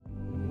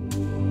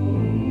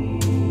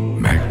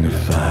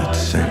Magnified,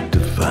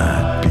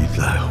 sanctified be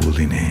thy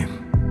holy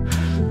name.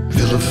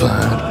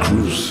 Vilified,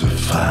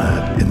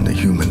 crucified in the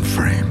human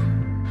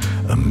frame.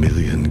 A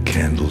million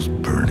candles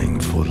burning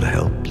for the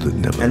help that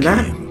never and came.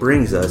 And that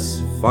brings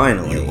us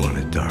finally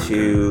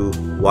to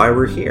why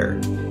we're here.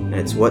 And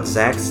it's what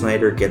Zack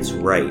Snyder gets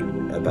right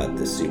about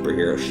this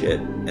superhero shit.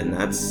 And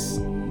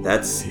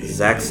that's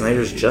Zack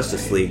Snyder's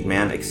Justice League,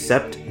 man.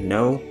 Accept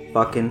no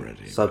fucking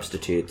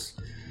substitutes.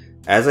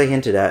 As I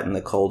hinted at in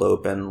the cold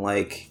open,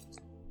 like,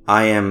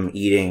 I am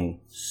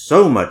eating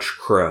so much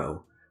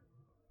crow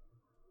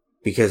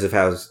because of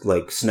how,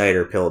 like,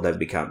 Snyder-pilled I've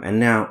become.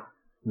 And now,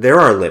 there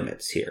are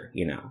limits here,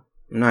 you know.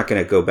 I'm not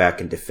going to go back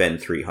and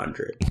defend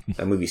 300.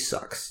 That movie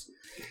sucks.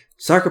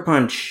 Sucker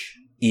Punch,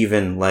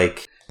 even,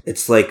 like,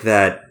 it's like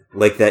that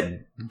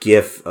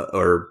gif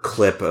or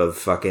clip of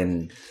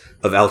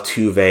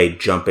Altuve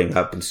jumping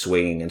up and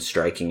swinging and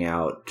striking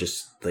out.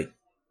 Just, like,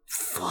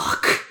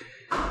 fuck.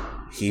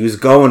 He was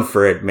going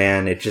for it,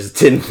 man. It just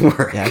didn't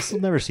work. Yeah, I've still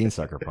never seen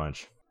Sucker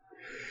Punch.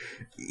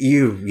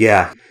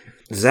 Yeah.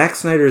 Zack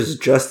Snyder's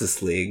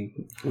Justice League,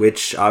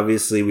 which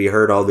obviously we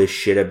heard all this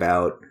shit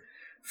about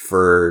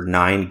for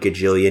 9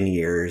 gajillion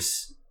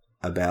years,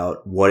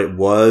 about what it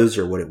was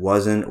or what it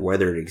wasn't, or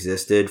whether it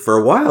existed. For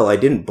a while, I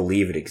didn't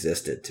believe it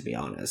existed, to be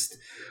honest.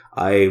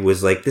 I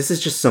was like, this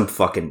is just some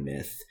fucking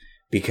myth.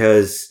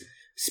 Because,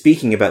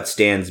 speaking about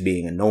Stans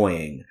being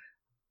annoying,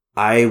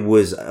 I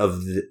was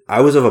of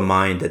a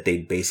mind that they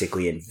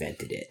basically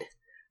invented it.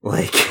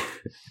 Like,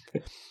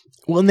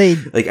 well,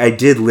 I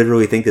did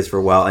literally think this for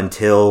a while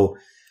until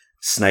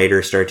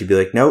Snyder started to be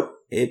like, nope,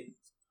 it,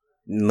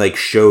 like,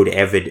 showed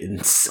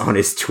evidence on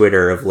his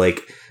Twitter of,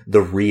 like,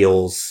 the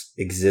reels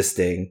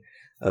existing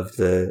of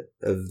the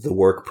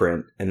work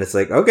print. And it's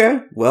like,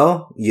 okay,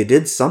 well, you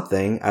did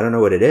something. I don't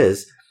know what it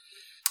is.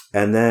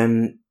 And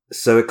then,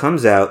 so it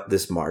comes out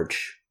this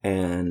March,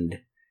 and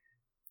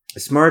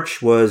this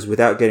March was,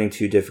 without getting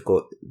too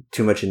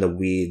much in the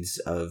weeds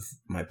of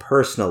my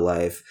personal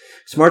life,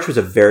 this March was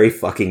a very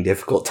fucking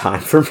difficult time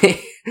for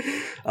me.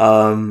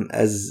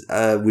 As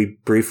we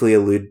briefly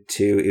alluded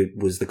to,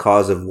 it was the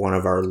cause of one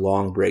of our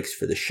long breaks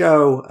for the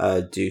show,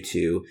 due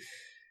to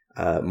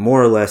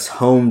more or less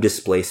home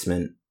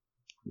displacement.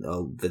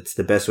 That's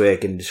the best way I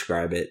can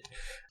describe it.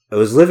 I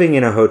was living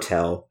in a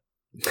hotel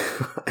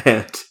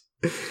and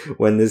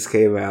when this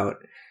came out,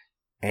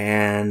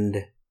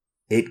 and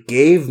it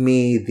gave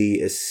me the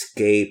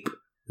escape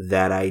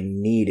that I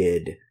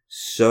needed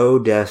so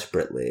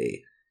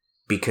desperately,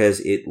 because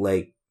it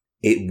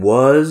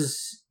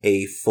was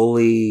a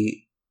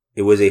fully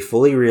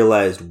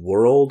realized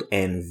world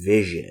and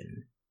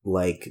vision,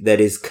 like, that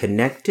is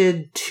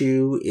connected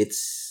to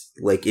its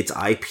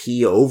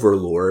IP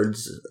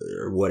overlords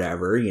or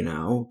whatever, you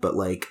know, but,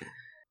 like,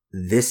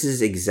 this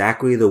is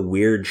exactly the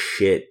weird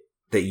shit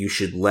that you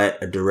should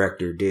let a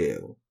director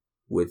do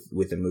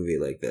with a movie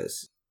like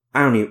this.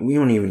 We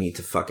don't even need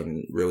to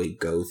fucking really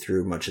go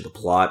through much of the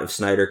plot of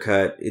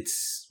Snydercut.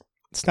 It's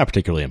not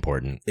particularly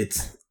important.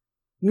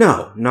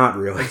 No, not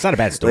really. It's not a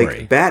bad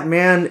story. Like,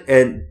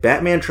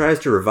 Batman tries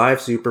to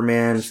revive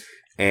Superman,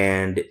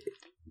 and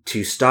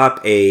to stop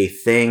a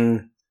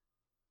thing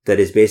that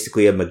is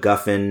basically a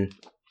MacGuffin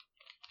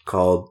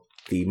called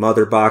the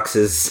Mother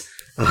Boxes,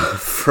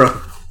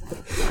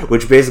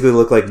 which basically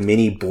look like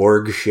mini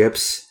Borg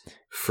ships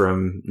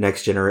from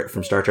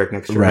Star Trek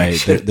Next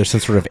Generation. Right, there's some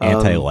sort of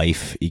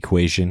anti-life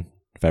equation,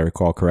 if I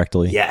recall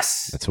correctly.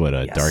 Yes, that's what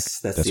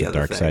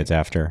Darkseid's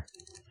after.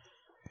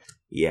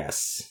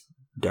 Yes,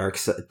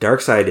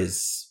 Darkseid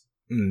is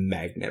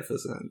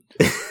magnificent,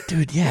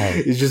 dude. Yeah,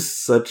 it's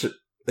just such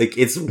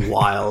it's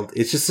wild.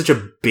 It's just such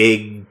a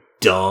big,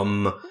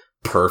 dumb,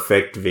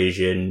 perfect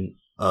vision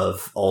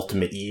of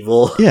ultimate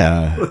evil.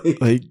 Yeah,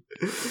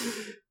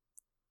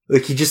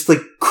 Like he just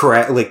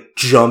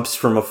jumps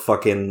from a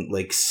fucking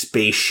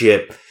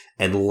spaceship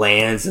and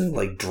lands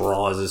and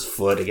draws his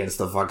foot against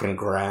the fucking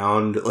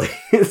ground. Like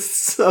it's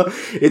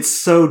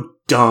so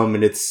dumb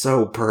and it's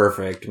so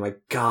perfect. My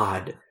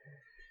God.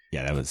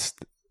 Yeah, that was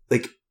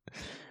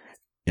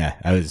yeah,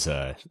 I was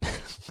I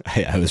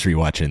was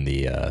rewatching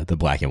the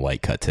black and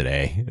white cut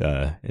today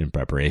in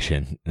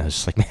preparation. And I was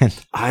just like, man,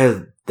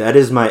 that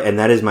is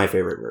my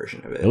favorite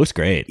version of it. It was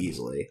great,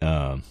 easily.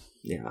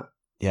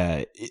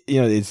 Yeah,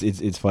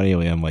 it's funny.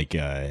 I'm like,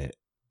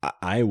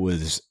 I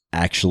was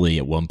actually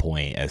at one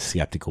point as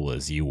skeptical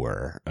as you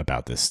were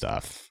about this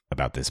stuff,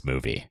 about this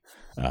movie.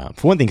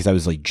 For one thing, because I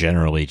was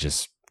generally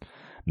just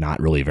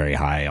not really very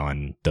high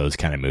on those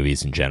kind of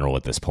movies in general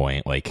at this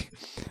point. I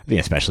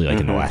think especially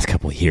in the last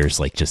couple of years,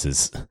 just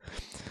as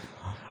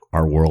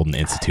our world and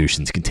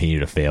institutions continue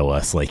to fail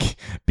us,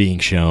 being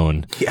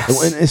shown,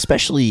 yes, and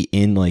especially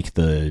in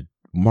the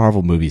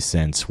Marvel movie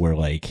sense, where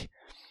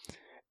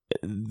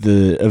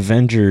the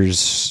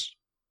Avengers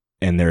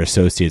and their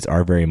associates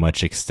are very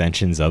much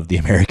extensions of the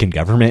American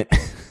government.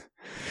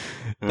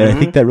 And I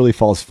think that really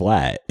falls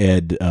flat.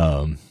 And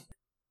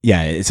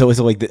Yeah, so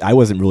like I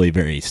wasn't really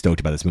very stoked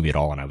about this movie at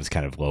all, and I was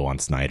kind of low on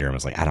Snyder, and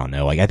was like, I don't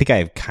know, like I think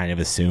I kind of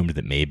assumed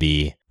that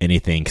maybe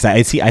anything, because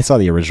I saw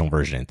the original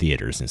version in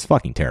theaters, and it's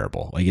fucking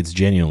terrible. Like it's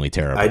genuinely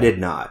terrible. I did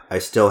not. I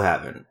still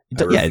haven't.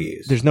 I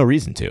refuse. There's no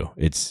reason to.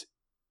 It's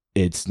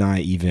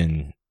not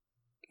even.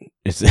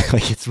 It's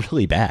like it's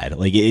really bad.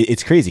 Like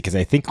it's crazy because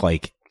I think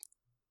like,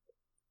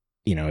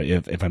 you know,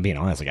 if I'm being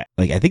honest,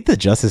 like I think the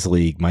Justice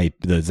League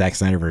the Zack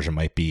Snyder version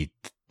might be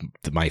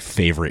my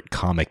favorite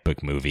comic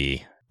book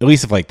movie. At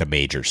least of like the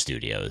major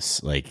studios,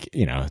 like,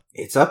 you know,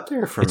 it's up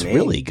there for me. It's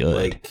really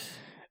good.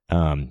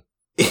 Like,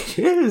 it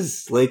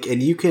is like,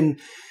 and you can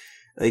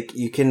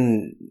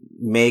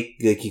make,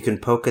 like, you can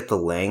poke at the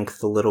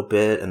length a little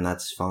bit, and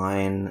that's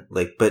fine.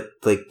 Like, but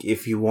like,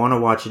 if you want to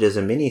watch it as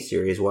a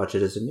miniseries, watch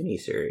it as a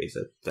miniseries.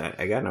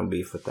 I got no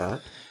beef with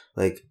that.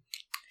 Like,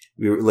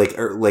 we were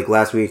like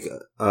last week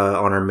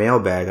on our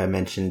mailbag, I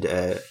mentioned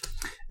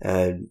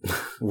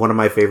one of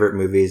my favorite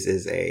movies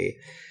is a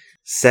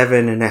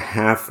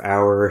 7.5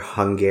 hour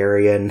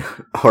Hungarian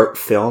art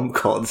film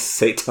called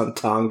Satan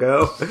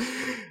Tango.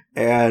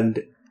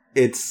 And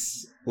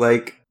it's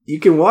like, you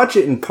can watch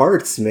it in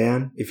parts,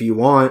 man, if you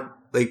want.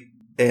 Like,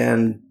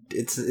 and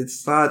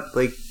it's not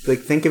like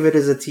think of it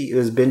as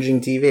as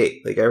binging TV.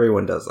 Like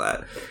everyone does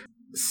that.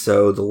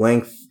 So the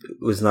length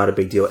was not a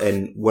big deal.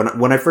 And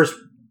when I first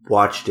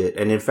watched it,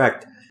 and in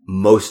fact,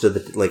 most of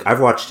the, like, I've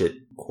watched it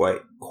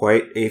quite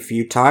a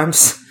few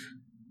times.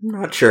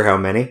 I'm not sure how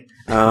many.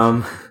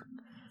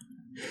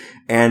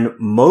 And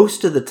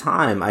most of the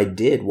time, I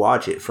did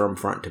watch it from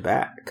front to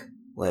back.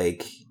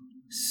 Like,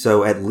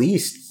 so at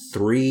least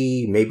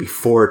 3, maybe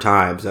 4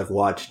 times I've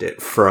watched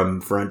it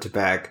from front to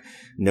back.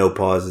 No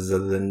pauses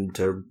other than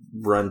to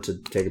run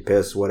to take a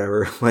piss,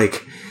 whatever.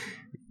 Like,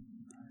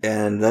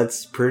 and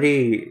that's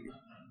pretty...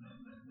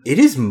 It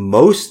is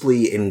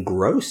mostly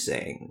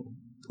engrossing.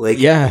 Like,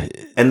 yeah.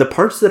 And the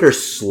parts that are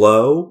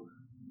slow,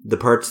 the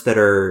parts that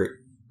are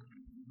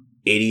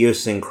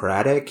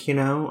idiosyncratic, you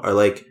know, are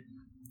like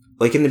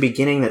in the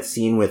beginning, that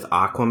scene with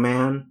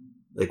Aquaman,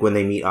 like when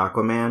they meet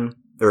Aquaman,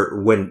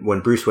 or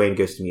when Bruce Wayne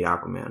goes to meet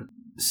Aquaman.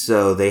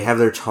 So they have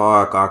their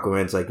talk.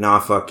 Aquaman's like, nah,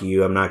 fuck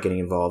you. I'm not getting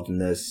involved in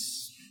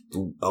this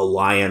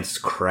alliance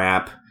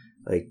crap.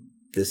 Like,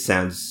 this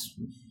sounds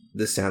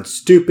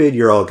stupid.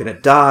 You're all gonna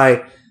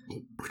die,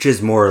 which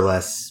is more or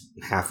less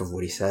half of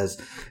what he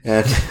says.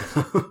 And,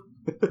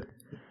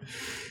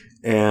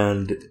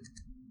 and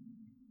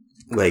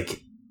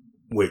like,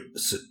 wait,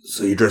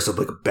 so you dress up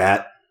like a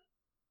bat?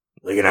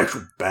 Like an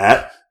actual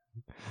bat?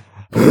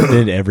 And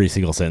then every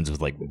single sentence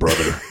was like,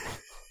 brother.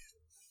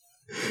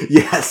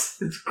 Yes,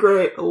 it's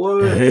great. I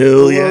love it.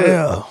 Hell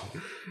yeah.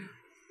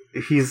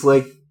 He's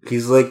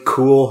like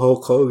cool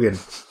Hulk Hogan.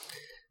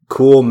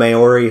 Cool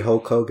Maori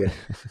Hulk Hogan.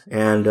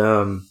 And,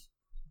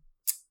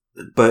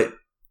 but,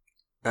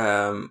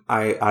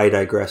 I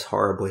digress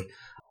horribly.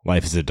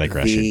 Life is a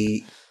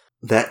digression.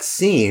 That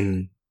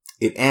scene,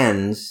 it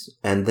ends,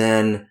 and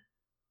then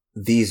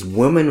these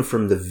women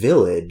from the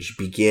village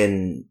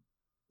begin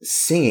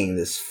singing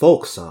this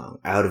folk song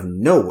out of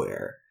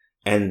nowhere,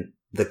 and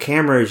the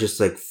camera is just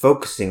like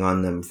focusing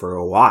on them for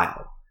a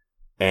while,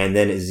 and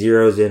then it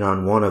zeroes in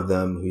on one of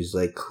them who's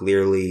like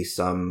clearly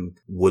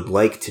would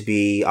like to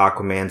be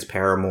Aquaman's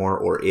paramour,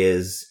 or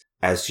is,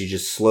 as she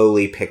just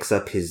slowly picks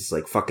up his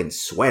like fucking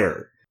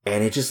sweater,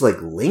 and it just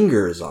like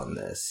lingers on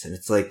this, and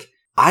it's like,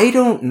 I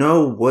don't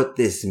know what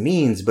this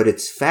means, but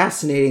it's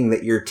fascinating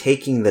that you're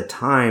taking the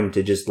time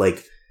to just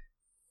like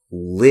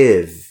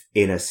live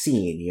in a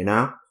scene, you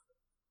know?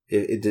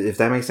 If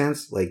that makes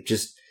sense? Like,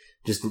 just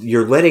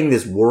you're letting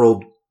this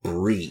world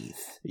breathe.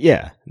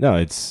 Yeah. No,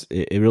 it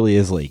really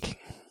is like,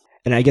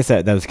 and I guess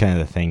that was kind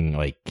of the thing,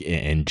 like,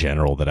 in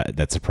general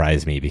that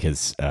surprised me,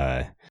 because,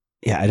 yeah,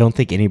 I don't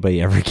think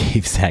anybody ever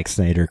gave Zack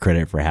Snyder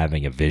credit for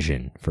having a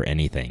vision for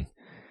anything.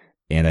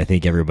 And I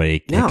think everybody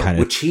kind of,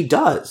 which he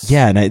does.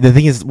 Yeah. And the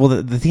thing is,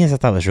 the thing I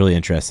thought was really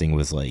interesting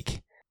was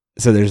like,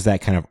 so there's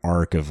that kind of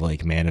arc of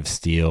like Man of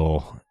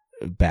Steel,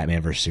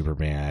 Batman vs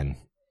Superman,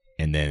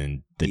 and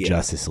then the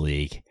Justice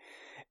League,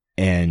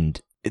 and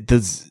it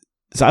does.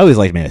 So I always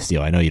liked Man of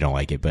Steel. I know you don't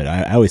like it, but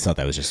I always thought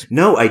that was just...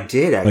 No, I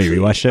did actually. Oh,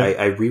 you rewatched it?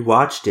 I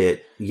rewatched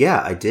it.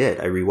 Yeah, I did.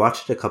 I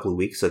rewatched it a couple of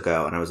weeks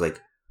ago, and I was like,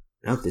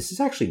 no, this is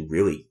actually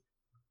really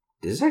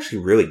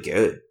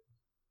good.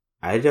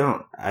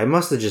 I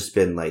must have just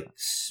been like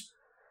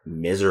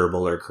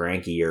miserable or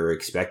cranky or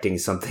expecting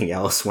something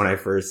else when I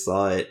first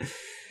saw it.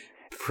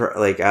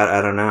 Like,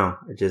 I don't know.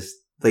 It just,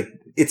 like,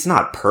 it's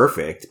not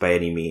perfect by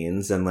any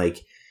means, and like,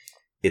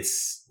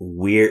 it's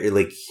weird.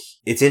 Like,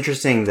 it's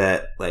interesting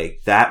that like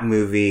that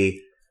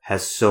movie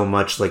has so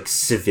much like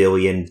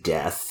civilian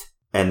death,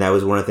 and that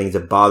was one of the things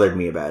that bothered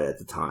me about it at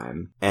the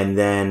time. And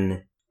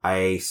then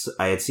I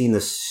had seen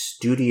the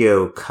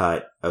studio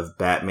cut of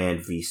Batman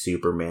v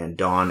Superman: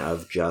 Dawn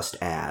of Just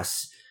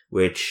Ass,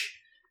 which,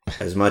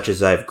 as much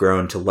as I've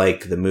grown to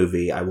like the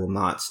movie, I will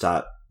not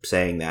stop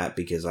saying that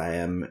because I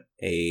am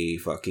a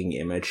fucking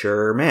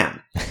immature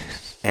man.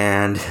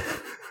 And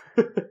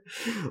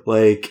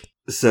like,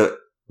 so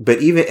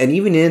But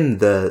even in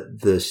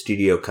the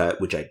studio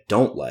cut, which I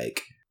don't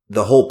like,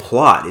 the whole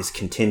plot is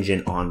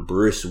contingent on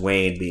Bruce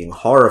Wayne being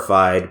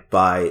horrified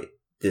by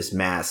this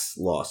mass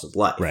loss of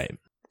life. Right.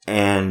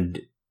 And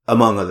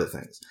among other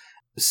things.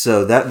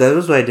 So that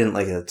was what I didn't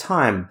like at the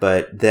time.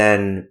 But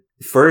then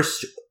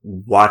first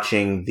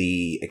watching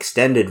the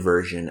extended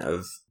version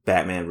of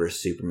Batman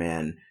vs.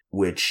 Superman,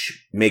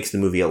 which makes the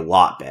movie a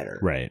lot better.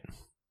 Right.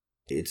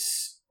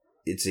 It's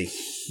a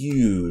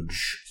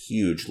huge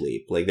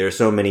leap. Like, there are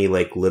so many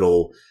like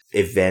little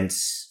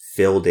events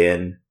filled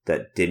in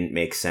that didn't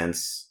make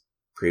sense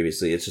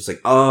previously. It's just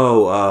like,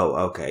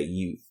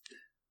 okay,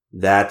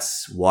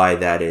 that's why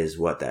that is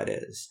what that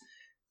is.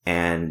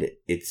 And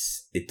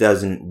it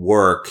doesn't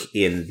work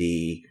in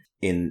the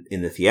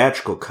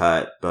theatrical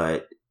cut,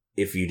 but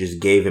if you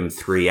just gave him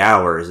 3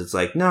 hours, it's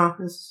like, no,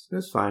 it's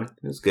fine.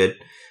 It's good.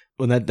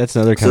 Well, that's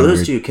another kind of those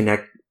weird... two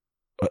connect.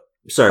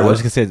 Sorry, I was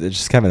going to say, it's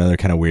just kind of another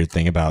kind of weird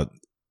thing about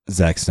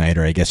Zack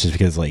Snyder, I guess, just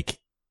because, like,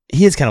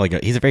 he is kind of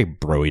like he's a very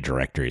bro-y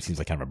director. He seems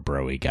like kind of a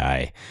bro-y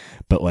guy,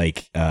 but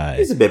like,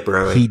 he's a bit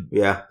bro-y.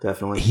 Yeah,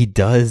 definitely. He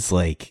does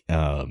like,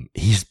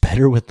 he's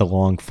better with the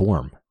long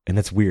form. And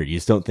that's weird. You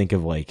just don't think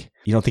of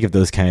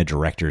those kind of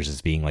directors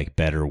as being like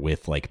better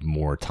with like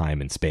more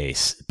time and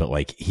space, but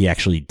like he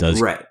actually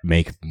does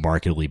make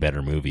markedly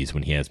better movies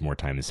when he has more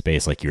time and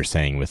space. Like you were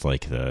saying with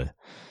like the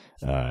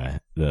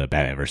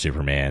Batman vs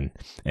Superman,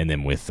 and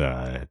then with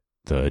the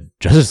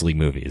Justice League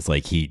movies,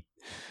 like he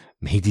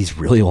made these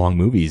really long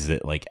movies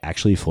that like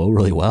actually flow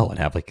really well and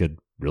have like a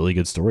really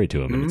good story to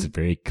them, mm-hmm. and it's a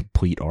very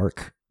complete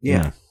arc.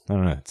 Yeah. I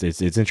don't know.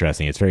 It's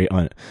interesting. It's very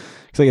like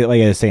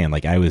I was saying,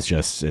 like I was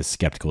just as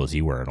skeptical as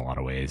you were in a lot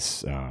of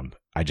ways.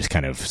 I just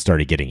kind of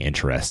started getting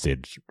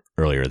interested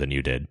earlier than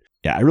you did.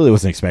 Yeah, I really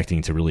wasn't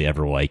expecting to really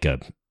ever like a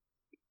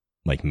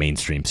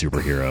mainstream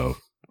superhero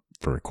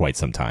for quite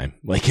some time.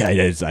 Like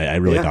I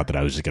really thought that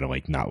I was just gonna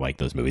like not like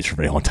those movies for a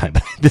very long time,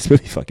 but this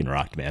movie fucking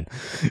rocked, man.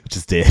 It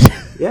just did.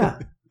 Yeah.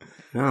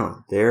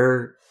 No,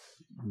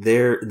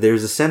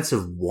 there's a sense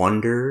of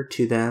wonder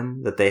to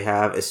them that they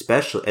have,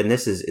 especially, and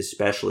this is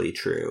especially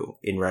true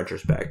in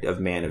retrospect of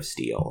Man of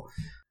Steel.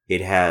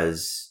 It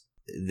has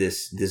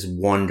this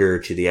wonder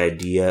to the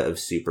idea of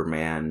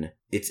Superman.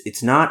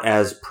 It's not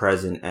as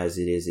present as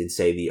it is in,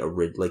 say,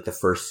 the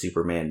first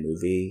Superman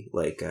movie,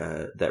 like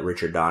that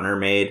Richard Donner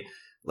made,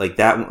 like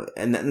that,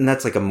 and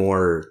that's like a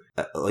more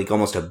like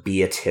almost a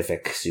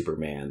beatific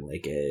Superman,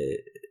 like a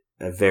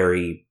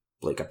very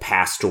like a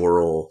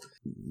pastoral,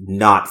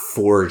 not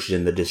forged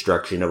in the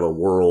destruction of a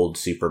world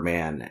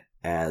Superman,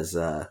 as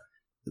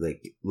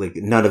like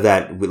none of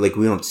that, like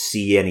we don't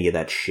see any of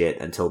that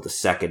shit until the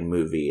second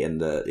movie in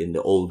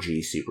the OG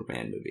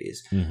Superman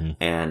movies. Mm-hmm.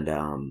 And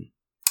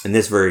in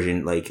this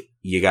version, like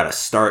you got to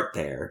start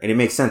there, and it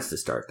makes sense to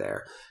start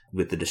there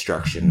with the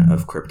destruction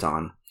of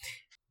Krypton,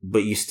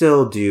 but you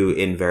still do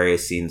in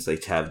various scenes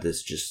like to have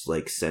this just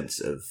like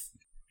sense of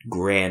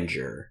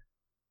grandeur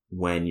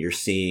when you're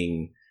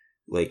seeing,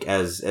 like,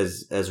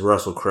 as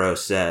Russell Crowe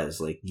says,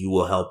 like, you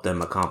will help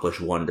them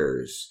accomplish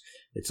wonders.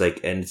 It's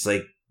like,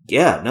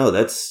 yeah, no,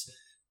 it's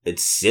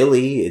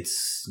silly,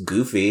 it's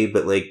goofy,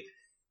 but like,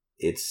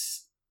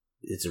 it's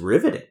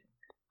riveting.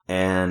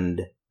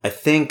 And I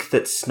think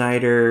that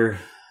Snyder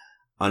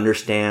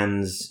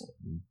understands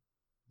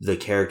the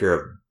character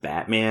of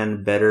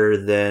Batman better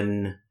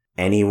than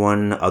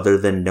anyone other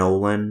than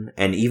Nolan.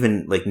 And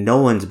even like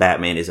Nolan's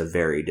Batman is a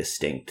very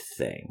distinct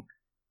thing.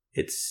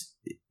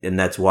 And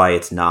that's why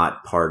it's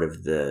not part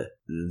of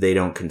they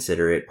don't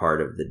consider it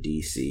part of the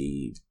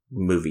DC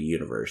movie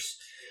universe.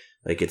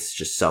 Like, it's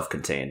just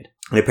self-contained.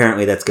 And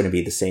apparently that's going to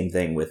be the same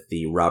thing with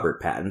the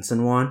Robert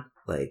Pattinson one.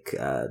 Like,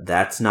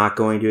 that's not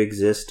going to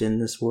exist in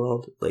this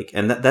world. Like,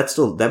 and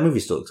that movie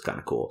still looks kind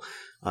of cool.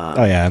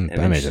 Oh yeah, I'm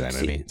into that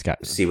movie. It's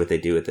got, see what they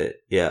do with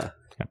it. Yeah.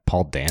 It's got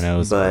Paul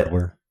Dano's. But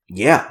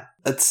yeah,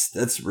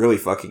 that's really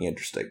fucking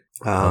interesting.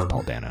 I love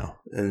Paul Dano.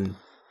 And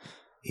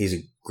he's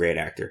a great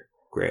actor.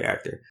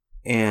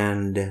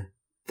 And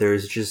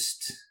there's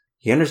just,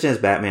 he understands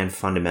Batman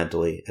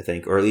fundamentally, I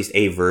think, or at least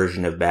a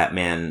version of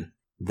Batman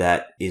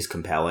that is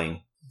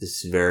compelling.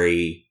 This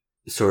very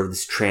sort of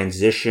this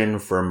transition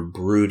from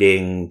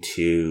brooding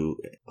to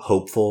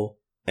hopeful.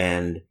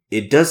 And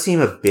it does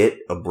seem a bit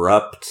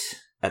abrupt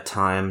at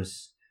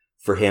times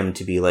for him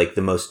to be like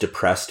the most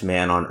depressed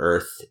man on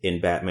earth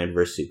in Batman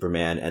vs.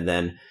 Superman. And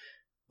then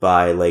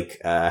by like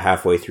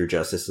halfway through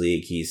Justice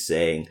League, he's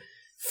saying,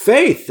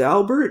 "Faith,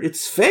 Albert,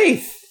 it's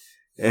faith."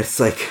 And it's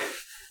like,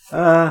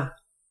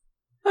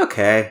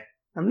 okay.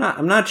 I'm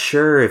not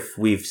sure if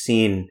we've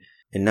seen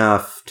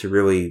enough to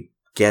really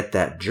get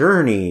that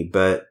journey,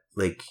 but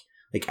like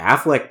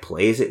Affleck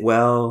plays it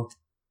well.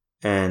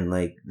 And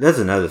like, that's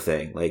another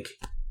thing. Like,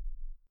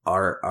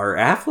 are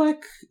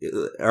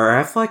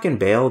Affleck and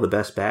Bale the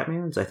best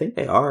Batmans? I think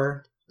they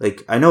are.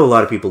 Like, I know a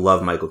lot of people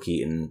love Michael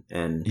Keaton,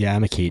 and yeah,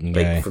 I'm a Keaton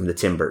guy from the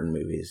Tim Burton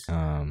movies.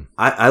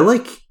 I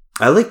like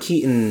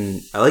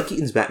Keaton. I like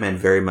Keaton's Batman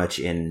very much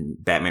in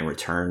Batman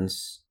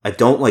Returns. I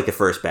don't like the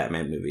first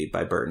Batman movie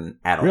by Burton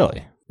at all.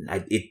 Really?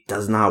 It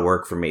does not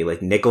work for me.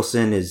 Like,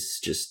 Nicholson is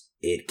just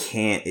it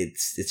can't.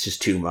 It's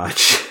just too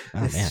much.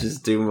 Oh, it's man.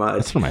 just too much.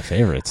 That's one of my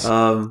favorites.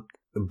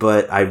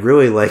 But I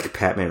really like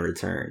Batman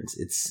Returns.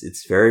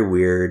 It's very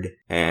weird,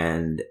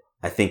 and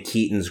I think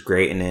Keaton's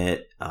great in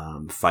it.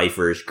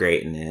 Pfeiffer's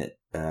great in it.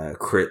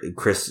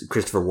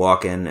 Christopher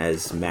Walken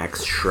as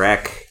Max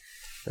Schreck.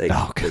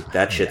 Like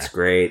that shit's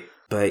great.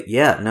 But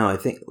yeah, no, I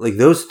think like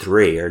those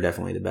three are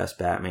definitely the best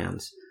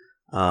Batmans.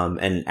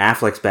 And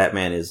Affleck's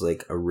Batman is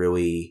like a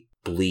really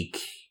bleak,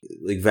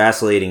 like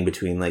vacillating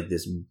between like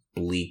this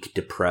bleak,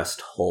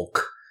 depressed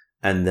Hulk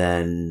and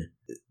then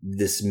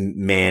this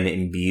man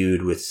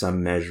imbued with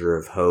some measure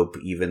of hope,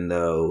 even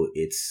though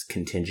it's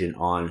contingent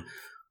on,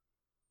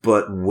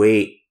 but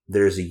wait,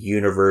 there's a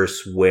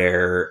universe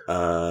where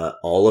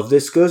all of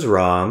this goes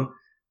wrong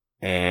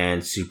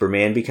and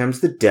Superman becomes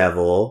the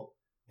devil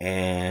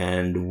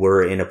and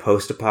we're in a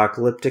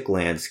post-apocalyptic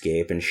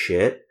landscape and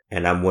shit,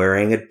 and I'm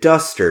wearing a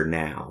duster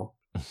now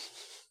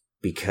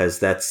because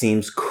that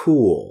seems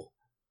cool.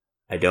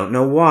 I don't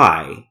know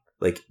why.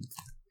 Like,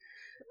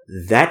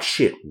 that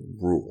shit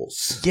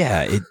rules.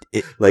 Yeah,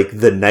 it like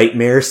the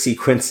nightmare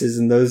sequences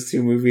in those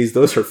two movies,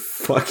 those are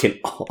fucking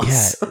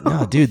awesome. Yeah,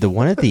 no, dude, the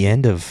one at the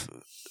end of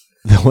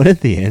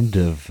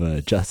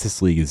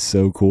Justice League is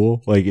so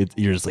cool. Like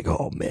you're just like,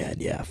 oh man,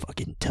 yeah,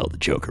 fucking tell the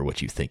Joker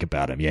what you think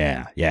about him.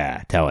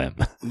 Yeah, tell him.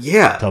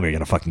 Yeah, tell him you're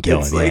gonna fucking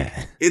kill him. Like,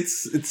 yeah,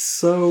 it's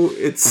so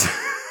it's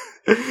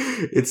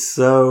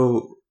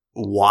so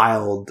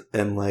wild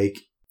and like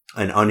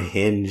an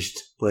unhinged.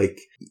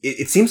 Like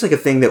it seems like a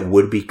thing that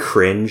would be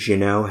cringe, you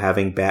know,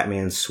 having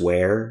Batman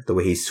swear the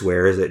way he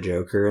swears at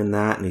Joker and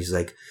that, and he's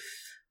like,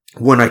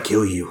 "When I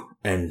kill you,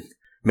 and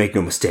make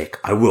no mistake,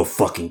 I will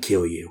fucking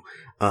kill you."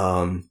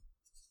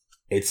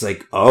 It's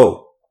like,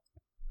 oh,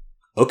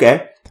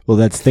 okay. Well,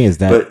 that's the thing is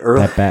that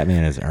that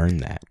Batman has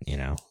earned that, you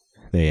know.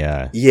 They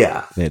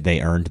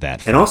earned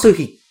that. And also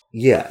he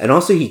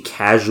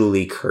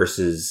casually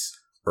curses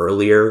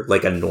earlier,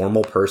 like a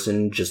normal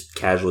person just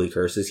casually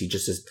curses. He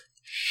just says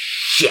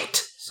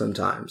shit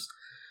sometimes.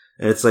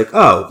 And it's like,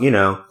 oh, you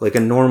know, like a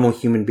normal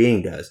human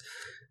being does.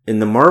 In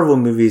the Marvel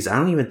movies, I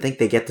don't even think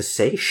they get to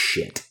say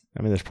shit.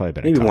 I mean, there's probably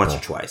been maybe once or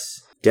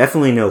twice.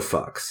 Definitely no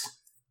fucks.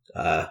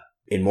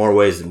 In more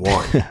ways than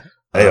one.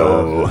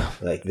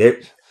 Like there.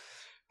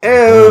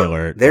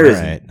 Oh, there is.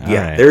 Right,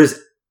 yeah, there's.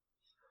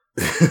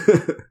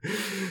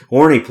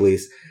 Horny,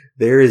 please.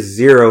 There is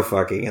zero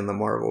fucking in the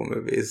Marvel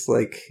movies.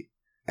 Like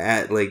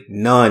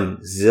none,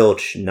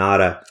 zilch,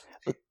 nada.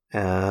 You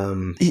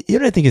know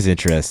what I think is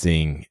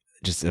interesting,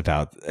 just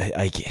about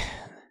it's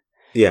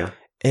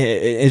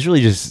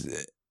really just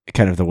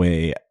kind of the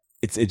way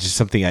it's just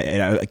something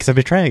because I've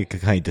been trying to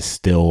kind of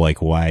distill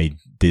like why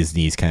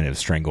Disney's kind of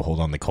stranglehold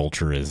on the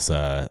culture is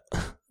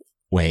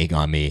weighing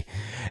on me,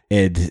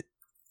 and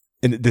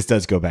this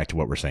does go back to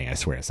what we're saying. I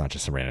swear it's not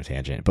just a random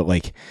tangent, but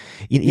like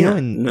you know,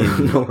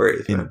 no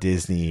worries, in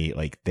Disney,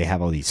 like they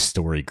have all these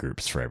story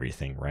groups for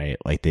everything, right?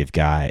 Like they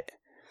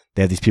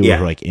have these people who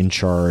are like in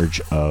charge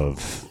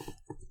of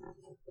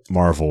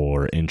Marvel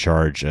or in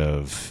charge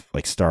of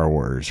like Star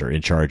Wars or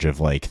in charge of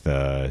like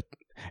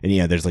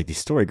there's like these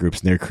story groups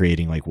and they're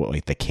creating like what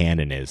like the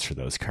canon is for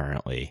those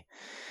currently.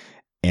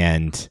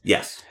 And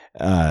yes.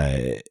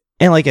 And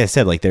like I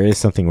said, like there is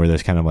something where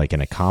there's kind of like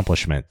an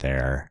accomplishment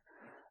there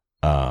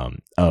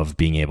of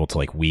being able to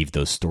like weave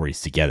those stories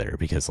together,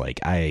 because like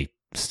I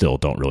still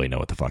don't really know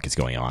what the fuck is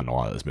going on in a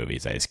lot of those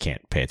movies. I just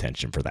can't pay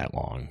attention for that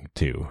long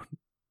to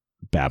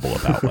babble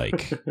about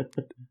like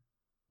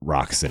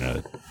rocks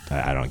in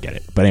I don't get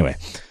it. But anyway,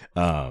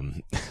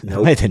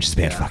 my attention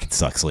span fucking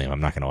sucks, Liam. I'm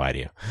not gonna lie to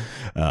you.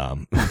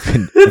 I've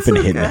been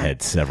hit in the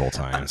head several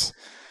times.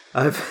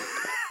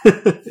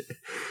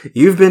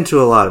 You've been to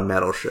a lot of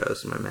metal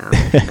shows, my man.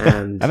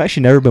 And I've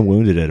actually never been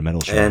wounded at a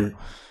metal show. And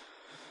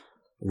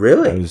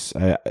really? I'm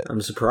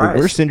surprised.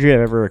 The worst injury I've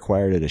ever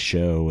acquired at a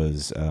show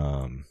was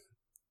I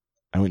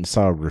went and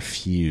saw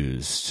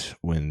Refused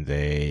when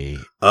they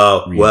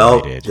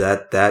reunited.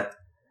 That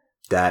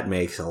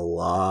makes a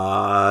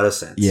lot of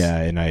sense. Yeah,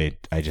 and I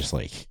just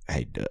like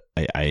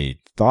I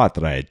thought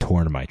that I had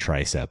torn my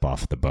tricep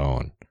off the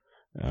bone.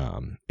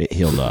 It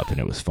healed up and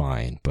it was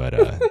fine, but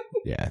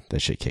yeah, that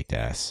shit kicked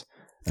ass.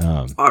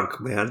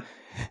 Fuck, man.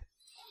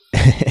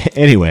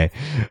 Anyway,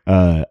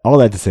 all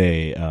that to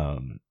say,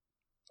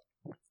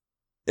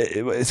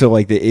 so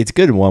like it's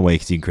good in one way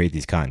because you can create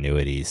these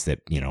continuities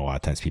that, you know, a lot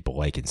of times people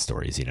like in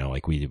stories. You know,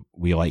 like we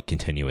like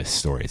continuous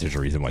stories. There's a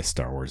reason why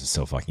Star Wars is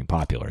so fucking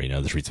popular. You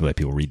know, there's a reason why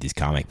people read these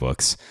comic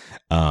books.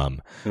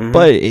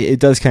 But it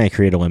does kind of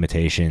create a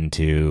limitation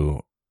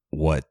to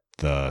what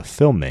the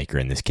filmmaker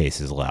in this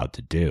case is allowed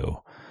to do.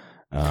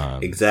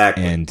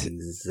 Exactly. And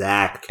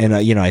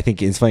you know, I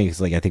think it's funny because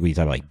like I think when you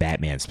talk about like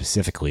Batman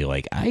specifically,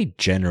 like I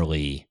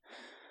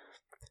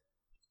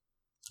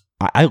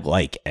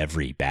like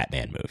every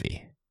Batman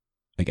movie.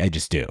 Like I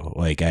just do.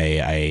 Like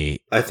I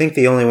think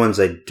the only ones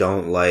I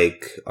don't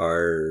like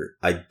are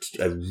I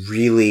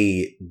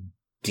really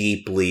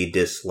deeply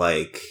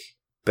dislike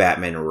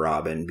Batman and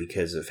Robin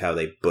because of how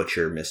they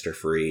butcher Mr.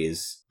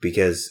 Freeze.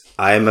 Because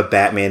I am a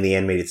Batman the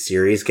Animated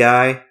Series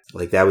guy,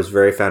 Like, that was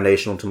very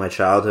foundational to my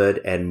childhood,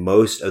 and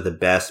most of the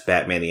best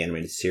Batman the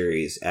Animated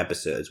Series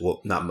episodes,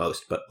 well, not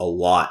most, but a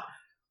lot,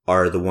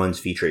 are the ones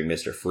featuring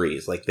Mr.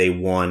 Freeze. Like, they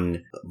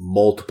won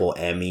multiple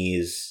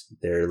Emmys.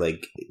 They're,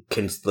 like,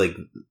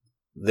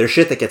 they're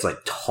shit that gets, like,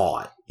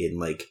 taught in,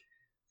 like,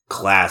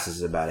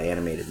 classes about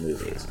animated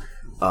movies.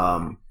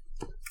 Or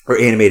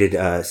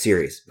animated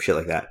series, shit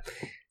like that.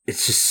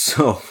 It's just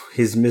so,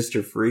 his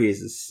Mr.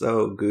 Freeze is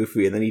so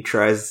goofy, and then he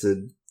tries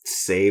to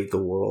save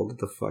the world at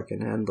the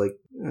fucking end. Like,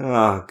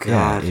 oh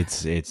god, yeah,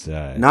 it's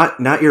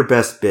not your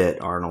best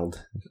bit,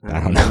 Arnold.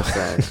 I don't know.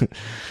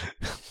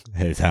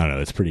 I don't know.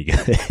 It's pretty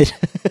good.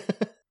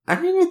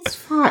 I mean, it's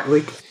fine.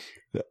 Like,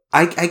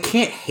 I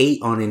can't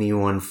hate on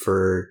anyone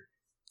for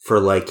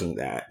liking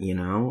that. You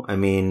know, I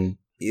mean,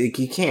 like,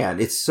 you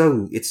can't. It's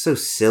so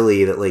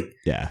silly that, like,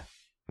 yeah,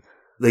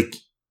 like,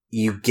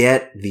 you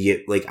get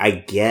I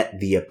get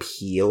the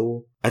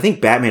appeal. I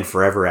think Batman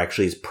Forever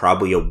actually is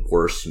probably a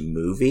worse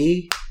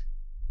movie,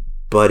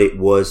 but it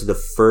was the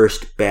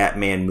first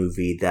Batman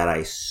movie that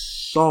I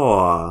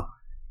saw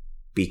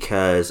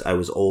because I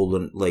was old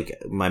and, like,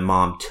 my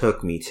mom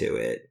took me to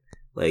it.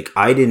 Like,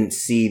 I didn't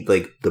see,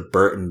 like, the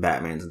Burton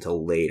Batmans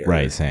until later.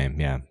 Right, same,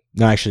 yeah.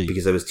 No, actually,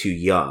 because I was too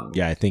young.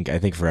 Yeah, I think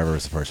Forever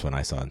was the first one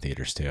I saw in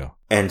theaters too.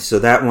 And so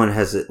that one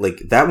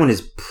that one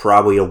is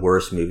probably a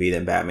worse movie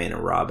than Batman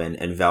and Robin.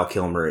 And Val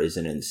Kilmer is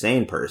an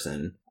insane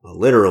person, a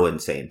literal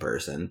insane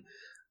person,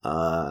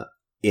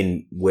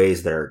 in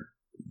ways that are,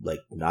 like,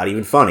 not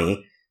even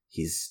funny.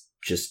 He's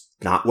just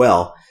not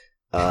well.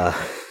 But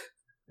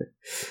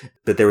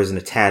there was an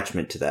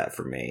attachment to that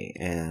for me,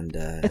 and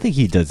I think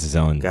he does his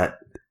own.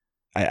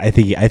 I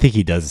think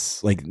he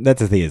does, like,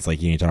 that's the thing, is,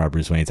 like, you need to talk about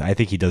Bruce Wayne. So I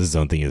think he does his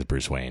own thing as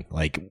Bruce Wayne.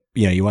 Like,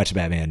 you know, you watch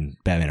Batman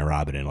and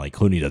Robin, and, like,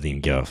 Clooney doesn't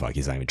even give a fuck.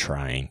 He's not even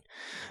trying.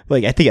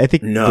 Like, I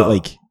think no, that,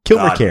 like,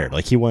 Kilmer God, cared.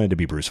 Like, he wanted to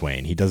be Bruce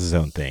Wayne. He does his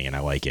own thing, and I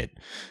like it.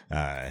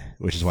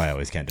 Which is why I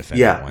always kind of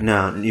defend that one.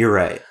 No, you're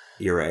right.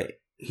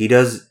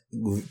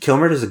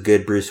 Kilmer does a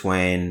good Bruce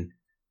Wayne,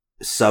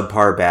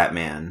 subpar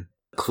Batman.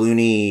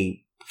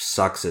 Clooney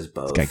sucks as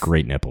both. He's got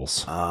great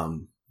nipples.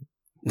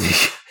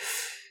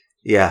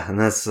 Yeah, and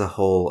that's a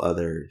whole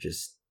other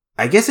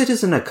I guess it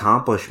is an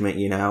accomplishment,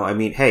 you know? I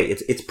mean, hey,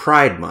 it's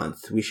Pride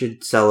Month. We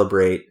should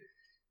celebrate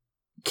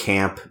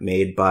camp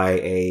made by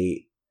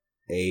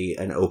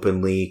an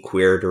openly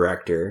queer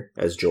director,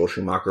 as Joel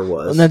Schumacher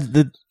was.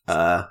 And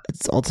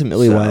that's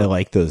ultimately why I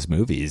like those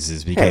movies,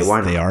 is because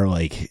they are,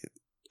 like,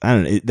 I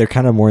don't know, they're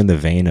kind of more in the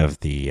vein of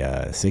the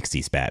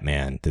 60s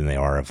Batman than they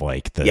are of,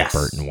 like, the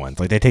Burton ones.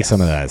 Like, they take some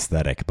of that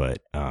aesthetic, but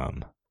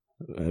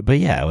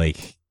yeah,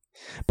 like,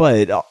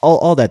 but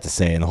all that to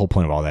say, and the whole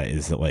point of all that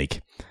is that,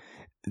 like,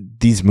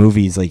 these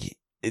movies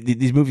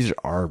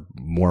are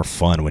more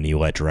fun when you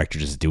let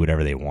directors just do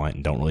whatever they want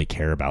and don't really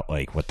care about,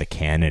 like, what the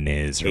canon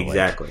is. Or,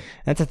 exactly. Like,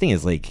 that's the thing,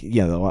 is, like,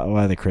 yeah, a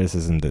lot of the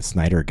criticism that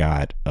Snyder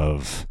got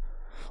of,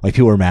 like,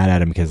 people were mad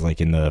at him because,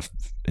 like, in the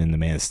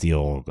Man of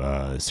Steel,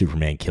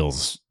 Superman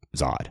kills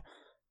Zod.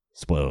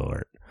 Spoiler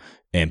alert.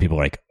 And people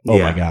are like, oh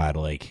my god,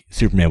 like,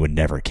 Superman would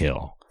never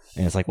kill.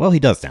 And it's like, well, he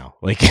does now.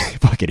 Like,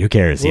 fuck it, who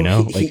cares, you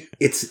know?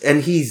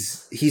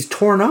 He's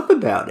torn up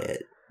about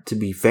it, to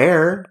be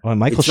fair. Well,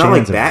 Michael it's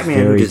Shannon's not like Batman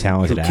a very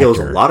talented who kills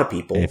actor. A lot of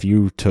people. And if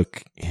you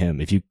took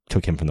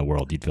him from the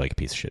world, you'd feel like a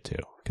piece of shit too,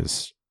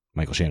 because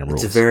Michael Shannon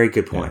rules. It's a very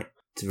good point. Yeah.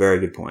 It's a very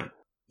good point.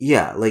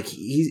 Yeah, like,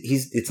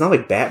 it's not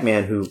like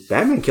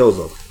Batman kills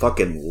a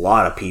fucking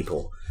lot of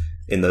people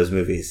in those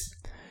movies.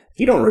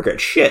 He don't regret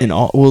shit.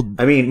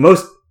 I mean,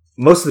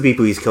 most of the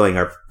people he's killing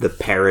are the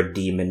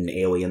parademon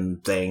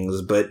alien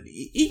things, but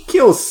he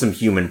kills some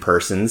human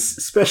persons,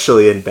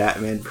 especially in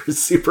Batman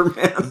vs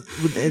Superman.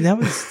 And that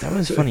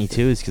was funny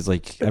too, is because,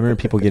 like, I remember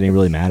people getting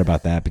really mad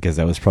about that because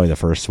that was probably the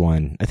first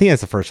one. I think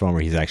that's the first one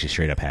where he's actually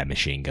straight up had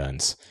machine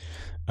guns,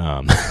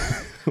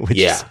 which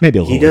is maybe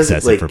a little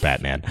excessive for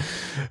Batman.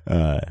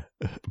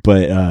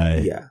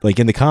 Like,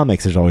 in the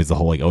comics, there's always the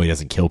whole, like, oh, he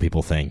doesn't kill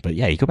people thing. But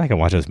yeah, you go back and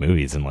watch those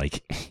movies, and,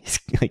 like,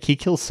 he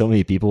kills so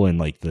many people in,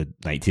 like, the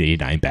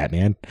 1989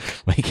 Batman.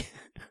 Like,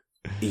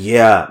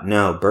 yeah,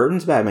 no,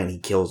 Burton's Batman, he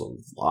kills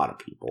a lot of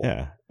people.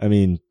 Yeah, I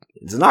mean,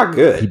 it's not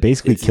good. He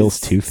basically kills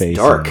Two-Face.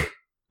 Dark.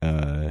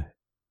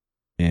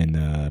 In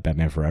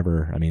Batman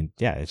Forever. I mean,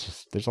 yeah, it's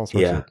just, there's all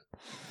sorts of.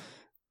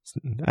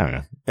 I don't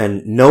know.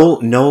 And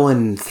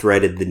Nolan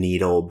threaded the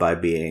needle by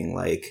being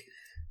like,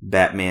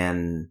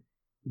 Batman's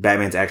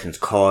actions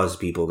cause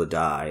people to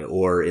die.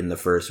 Or in the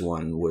first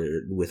one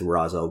with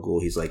Ra's al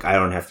Ghul, he's like,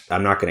 I'm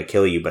not going to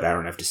kill you, but I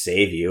don't have to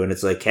save you. And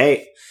it's like,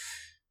 hey,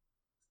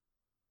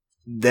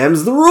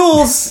 them's the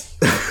rules.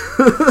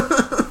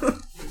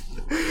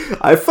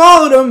 I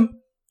followed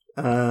them.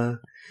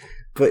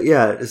 But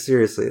yeah,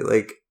 seriously,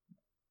 like,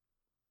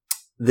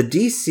 the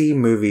DC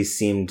movies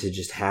seem to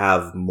just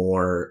have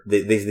more.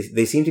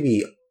 They seem to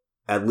be,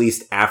 at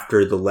least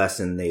after the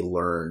lesson they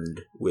learned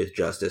with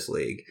Justice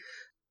League,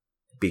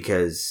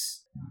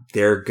 because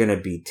they're gonna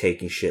be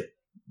taking shit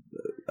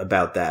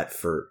about that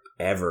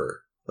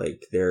forever.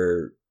 Like,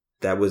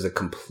 that was a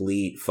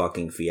complete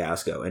fucking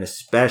fiasco, and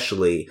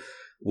especially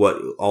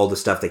all the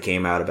stuff that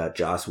came out about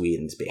Joss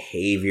Whedon's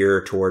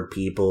behavior toward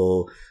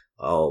people,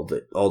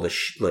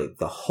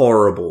 the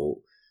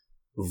horrible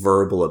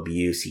verbal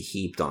abuse he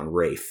heaped on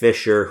Ray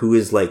Fisher, who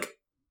is like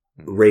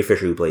Ray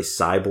Fisher, who plays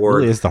Cyborg,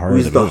 really is the heart.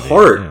 Who's the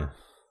heart?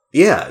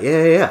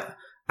 Yeah.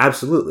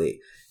 Absolutely.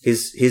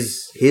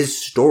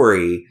 His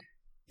story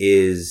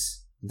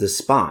is the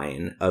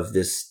spine of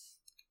this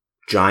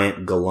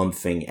giant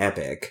galumphing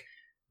epic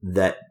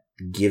that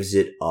gives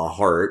it a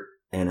heart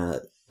and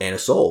a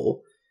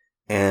soul,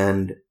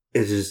 and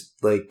it's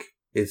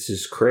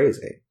just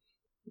crazy.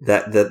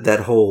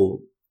 That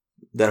whole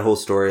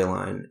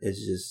storyline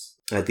is just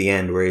at the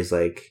end where he's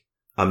like,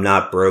 "I'm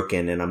not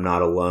broken and I'm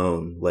not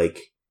alone." Like,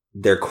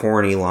 they're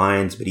corny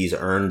lines, but he's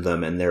earned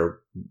them, and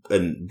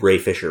Ray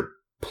Fisher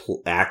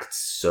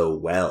acts so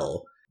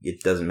well,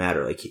 it doesn't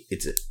matter. Like,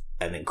 it's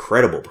an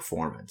incredible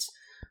performance.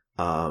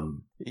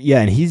 And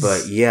he's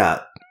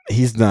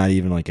not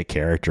even like a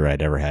character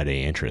I'd ever had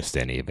any interest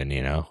in, even,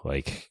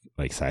 like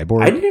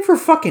Cyborg. I never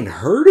fucking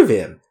heard of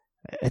him.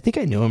 I think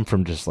I knew him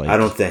from just like, I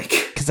don't think,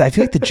 because I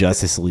feel like the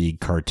Justice League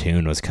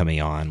cartoon was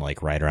coming on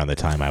like right around the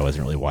time I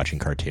wasn't really watching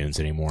cartoons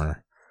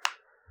anymore.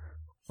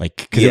 Like,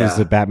 because it was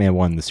the Batman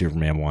one, the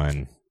Superman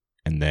one,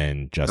 and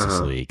then Justice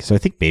League. So I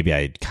think maybe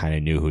I kind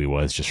of knew who he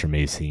was just from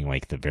maybe seeing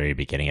like the very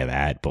beginning of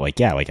that. But like,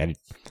 the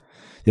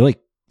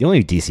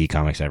only DC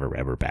comics I ever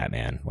read were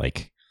Batman.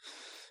 Like,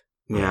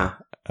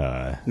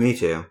 me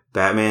too.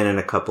 Batman and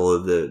a couple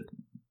of the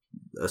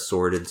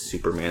assorted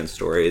Superman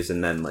stories,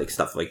 and then like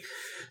stuff like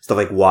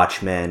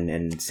Watchmen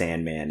and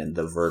Sandman and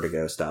the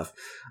Vertigo stuff.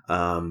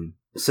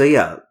 So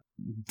yeah,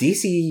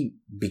 DC,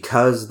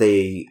 because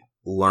they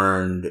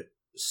learned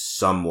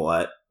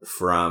somewhat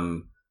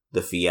from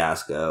the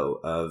fiasco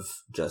of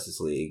Justice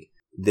League,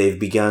 they've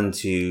begun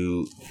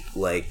to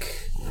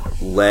like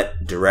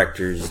let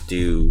directors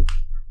do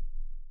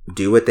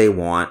what they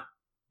want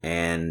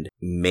and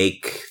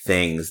make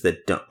things that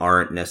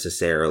aren't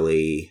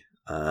necessarily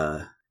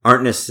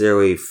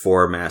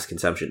for mass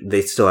consumption.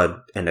 They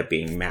still end up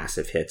being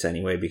massive hits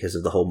anyway because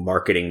of the whole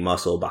marketing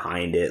muscle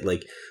behind it.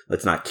 Like,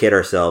 let's not kid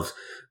ourselves.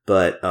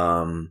 But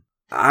I'm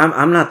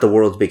not the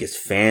world's biggest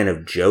fan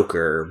of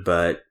Joker,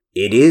 but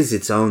it is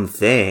its own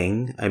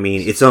thing. I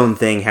mean, its own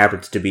thing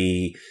happens to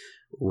be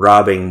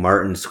robbing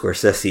Martin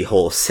Scorsese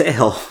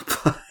wholesale.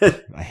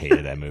 But I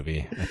hated that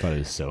movie. I thought it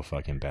was so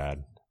fucking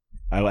bad.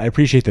 I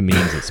appreciate the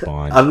memes it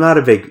spawned. I'm not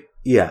a big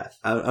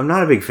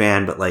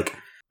fan, but like,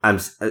 I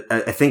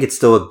think it's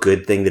still a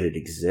good thing that it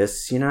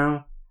exists, I'm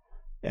not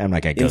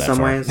gonna go in that some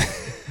far. ways.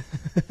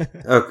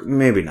 Okay,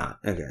 maybe not.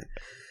 Okay,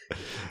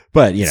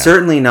 but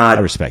certainly not.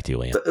 I respect you,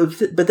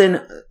 Liam. But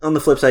then on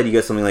the flip side, you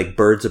get something like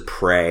Birds of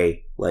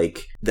Prey,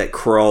 like that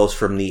crawls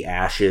from the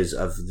ashes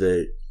of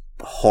the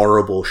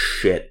horrible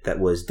shit that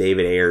was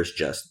David Ayer's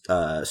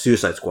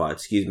Suicide Squad.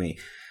 Excuse me.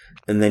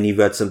 And then you've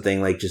got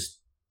something like just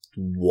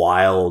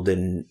wild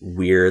and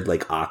weird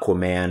like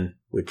Aquaman,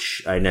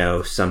 which I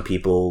know some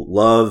people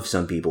love,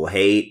 some people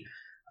hate.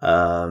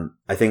 I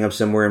think I'm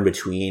somewhere in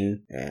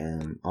between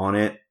on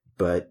it,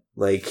 but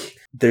like,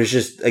 there's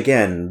just,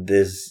 again,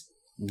 there's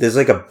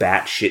like a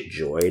batshit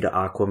joy to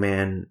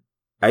Aquaman.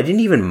 I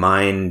didn't even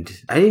mind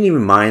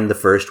the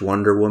first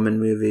Wonder Woman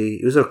movie.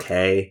 It was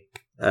okay.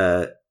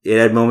 It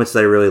had moments that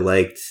I really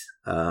liked.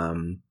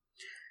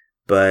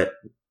 But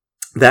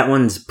that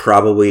one's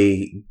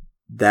probably,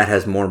 that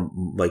has more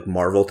like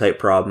Marvel type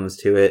problems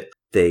to it.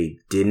 They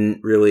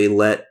didn't really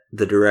let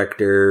the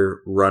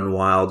director run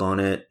wild on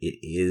it. It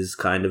is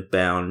kind of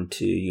bound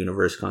to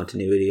universe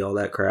continuity, all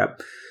that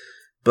crap.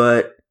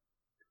 But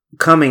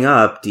coming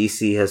up,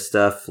 DC has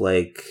stuff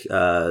like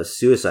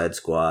Suicide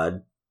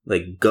Squad,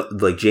 like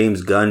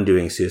James Gunn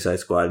doing Suicide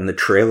Squad, and the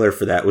trailer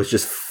for that was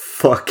just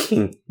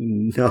fucking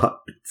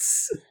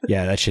nuts.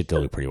 Yeah, that shit did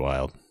look pretty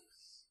wild.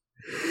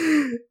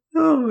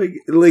 Oh my,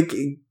 like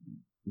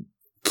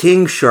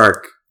King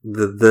Shark.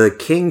 The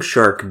King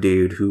Shark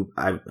dude,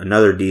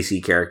 another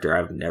DC character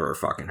I've never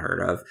fucking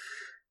heard of,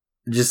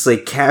 just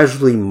like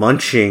casually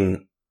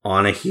munching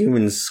on a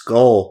human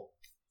skull.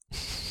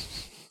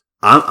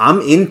 I'm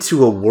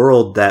into a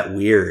world that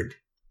weird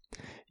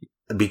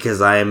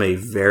because I am a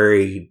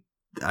very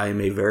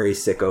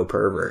sicko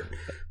pervert.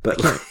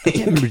 But I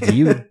can't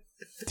remember,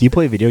 do you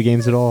play video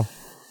games at all?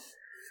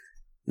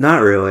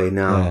 Not really,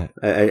 no.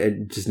 Yeah. I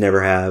just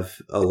never have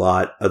a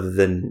lot, other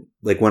than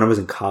like when I was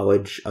in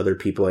college, other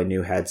people I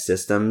knew had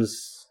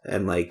systems,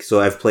 and like,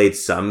 so I've played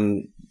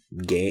some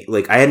game.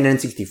 Like, I had an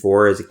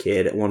N64 as a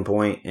kid at one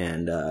point,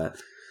 and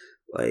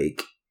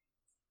like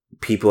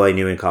people I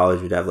knew in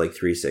college would have like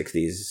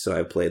 360s, so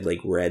I played like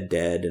Red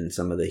Dead and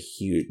some of the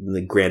huge,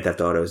 like Grand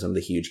Theft Auto, some of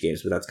the huge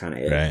games, but that's kind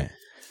of it. Right.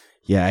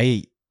 Yeah,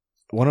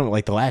 one of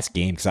like the last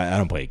game, because I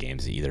don't play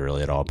games either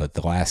really at all, but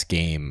the last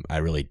game I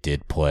really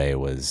did play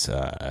was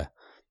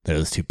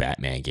those two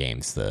Batman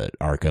games, the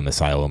Arkham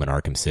Asylum and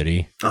Arkham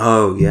City.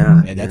 Oh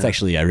yeah, and that's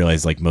actually, I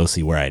realized, like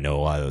mostly where I know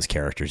a lot of those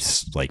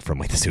characters, like from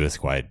like the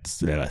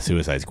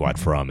Suicide Squad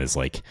from, is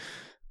like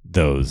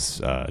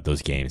those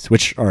games,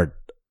 which are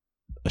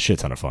a shit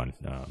ton of fun.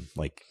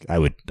 Like I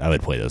would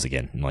play those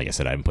again. And like I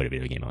said, I haven't played a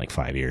video game in like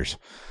 5 years.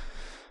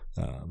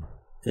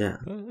 Yeah,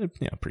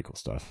 pretty cool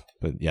stuff.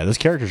 But yeah, those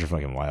characters are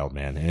fucking wild,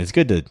 man. And it's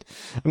good to,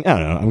 I don't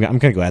know, I'm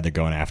kind of glad they're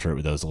going after it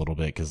with those a little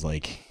bit, because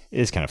like it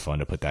is kind of fun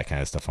to put that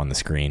kind of stuff on the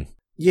screen.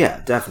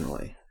 Yeah,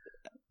 definitely.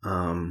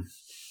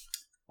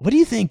 What do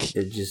you think?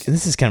 And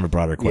this is kind of a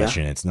broader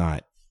question. Yeah.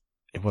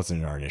 It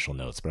wasn't in our initial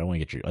notes, but I want to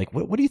get your, like,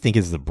 what do you think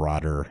is the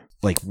broader,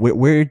 like,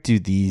 where do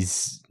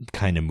these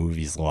kind of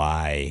movies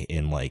lie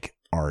in like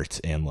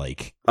art and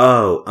like,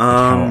 how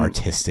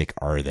artistic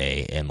are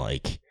they, and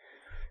like,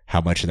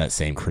 how much of that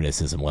same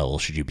criticism level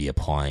should you be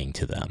applying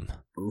to them?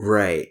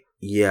 Right.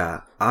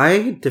 Yeah.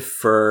 I'm going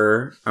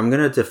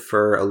to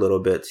defer a little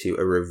bit to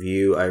a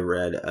review I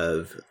read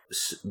of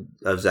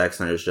Zack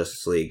Snyder's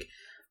Justice League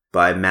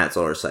by Matt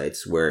Zoller,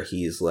 where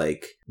he's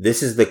like,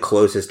 this is the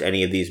closest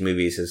any of these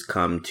movies has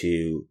come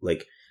to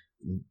like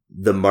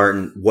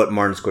what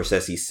Martin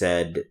Scorsese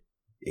said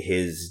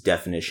his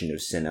definition of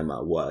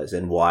cinema was,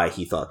 and why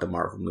he thought the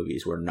Marvel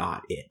movies were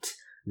not it.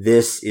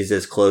 This is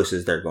as close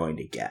as they're going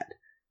to get.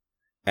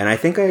 And I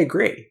think I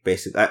agree,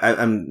 basically.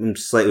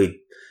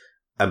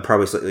 I'm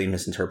probably slightly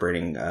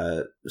misinterpreting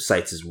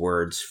Seitz'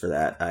 words for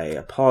that. I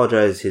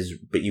apologize.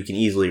 But you can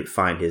easily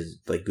find his,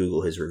 like,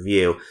 Google his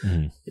review.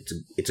 Mm-hmm.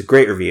 It's a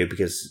great review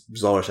because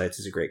Zoller Seitz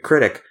is a great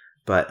critic.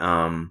 But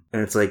and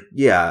it's like,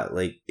 yeah,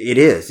 like it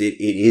is. It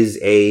is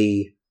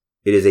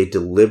a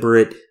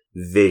deliberate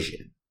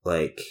vision.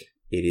 Like,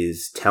 it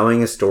is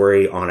telling a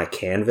story on a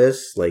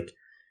canvas. Like,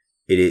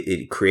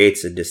 it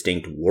creates a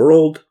distinct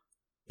world.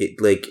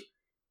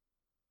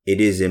 It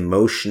is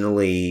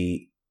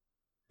emotionally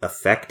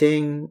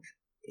affecting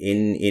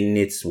in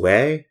its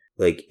way.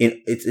 Like,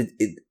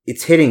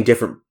 it's hitting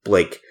different,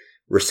 like,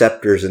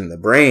 receptors in the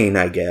brain,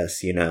 I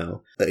guess, you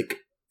know. Like,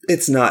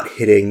 it's not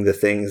hitting the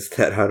things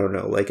that, I don't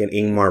know, like an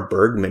Ingmar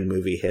Bergman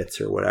movie hits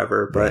or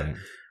whatever. But right.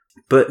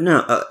 But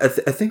no, I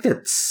think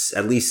that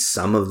at least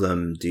some of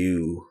them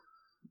do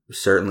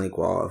certainly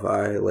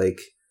qualify, like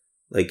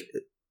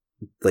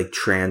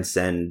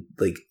transcend,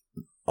 like,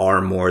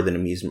 are more than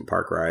amusement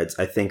park rides.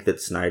 I think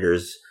that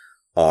Snyder's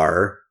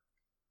are.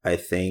 I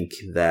think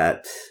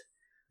that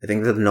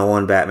the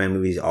Nolan Batman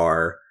movies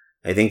are.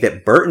 I think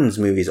that Burton's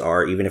movies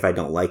are, even if I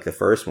don't like the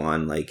first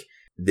one. Like,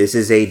 this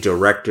is a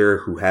director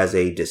who has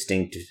a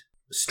distinct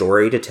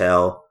story to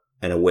tell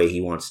and a way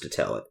he wants to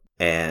tell it.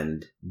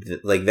 And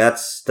like,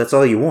 that's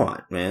all you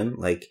want, man.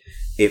 Like,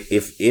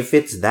 if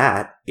it's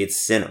that,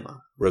 it's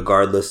cinema,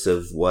 regardless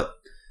of what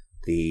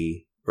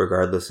the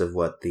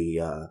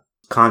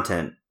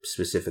content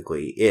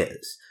specifically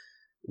is.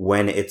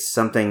 When it's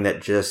something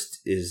that just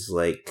is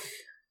like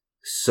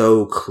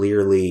so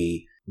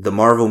clearly, the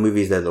Marvel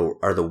movies that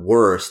are the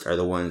worst are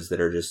the ones that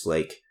are just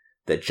like,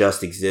 that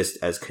just exist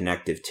as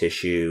connective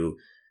tissue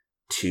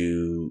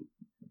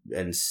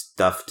and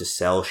stuff to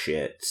sell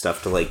shit,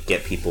 stuff to like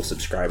get people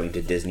subscribing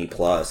to Disney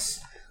Plus.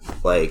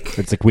 Like,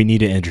 it's like, we need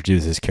to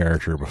introduce this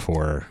character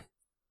before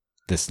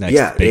this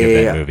next big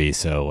event movie.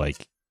 So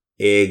like,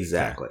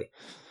 exactly. Yeah.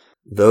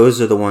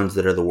 Those are the ones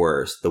that are the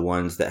worst. The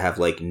ones that have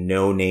like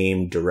no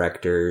name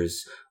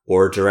directors,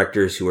 or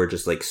directors who are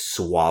just like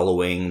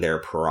swallowing their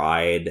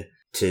pride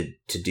to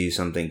do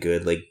something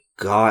good. Like,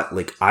 God,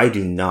 like, I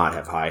do not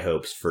have high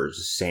hopes for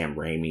Sam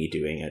Raimi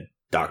doing a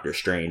Doctor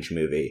Strange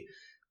movie.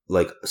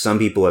 Like, some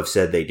people have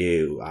said they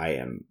do. I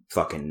am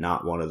fucking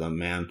not one of them,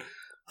 man.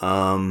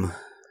 I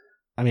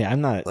mean,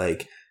 I'm not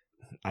like,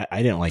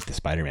 I didn't like the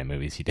Spider-Man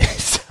movies he did.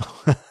 So.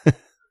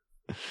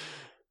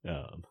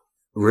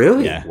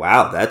 Really? Yeah.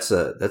 Wow, that's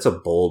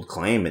a bold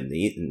claim in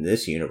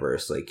this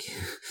universe. Like,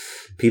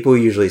 people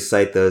usually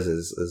cite those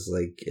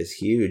as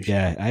huge.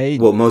 Yeah,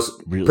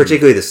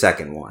 particularly the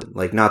second one.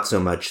 Like, not so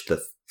much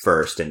the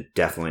first, and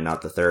definitely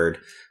not the third.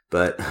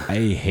 But I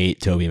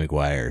hate Tobey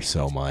Maguire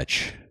so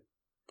much.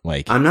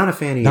 Like, I'm not a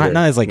fan either.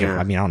 Not as like,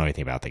 I mean, I don't know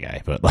anything about the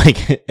guy, but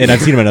like, and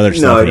I've seen him in other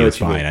stuff, and he was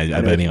fine.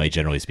 I mean, like,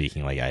 generally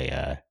speaking, like,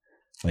 I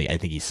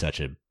think he's such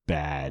a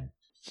bad.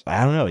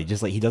 I don't know.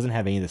 He doesn't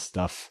have any of the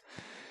stuff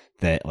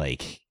that,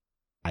 like,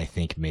 I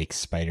think makes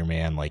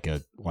Spider-Man like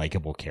a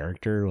likable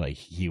character. Like,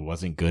 he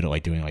wasn't good at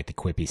like doing like the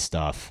quippy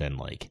stuff, and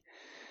like,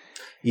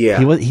 yeah,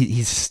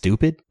 he's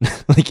stupid.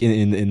 Like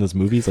in those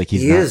movies, like,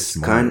 he is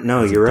smart.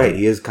 You're right.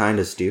 He is kind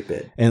of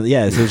stupid. And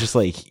yeah, so it's just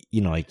like,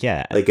 you know, like,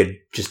 yeah, like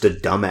just a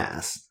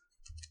dumbass.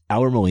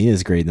 Albert Molina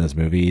is great in those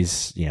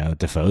movies. You know,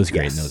 Defoe's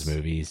great in those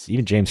movies.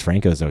 Even James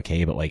Franco's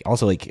okay, but like,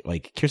 also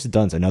like Kirsten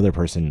Dunst's another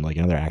person, like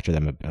another actor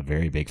that I'm a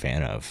very big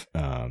fan of.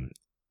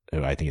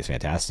 Who I think is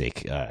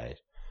fantastic.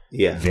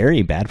 Yeah,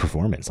 very bad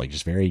performance, like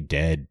just very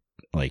dead,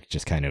 like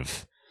just kind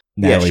of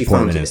Natalie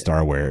Portman in a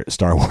Star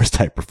Wars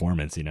type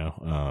performance, you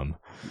know.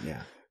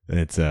 Yeah,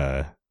 it's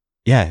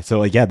yeah. So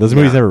like, yeah, those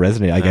movies never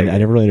resonated. Like, I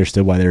never really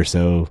understood why they're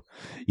so.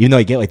 Even though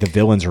I get like the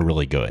villains are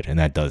really good, and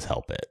that does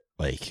help it.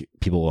 Like,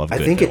 people love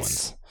good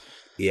villains.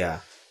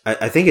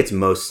 I think it's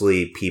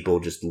mostly people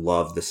just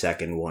love the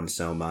second one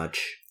so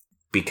much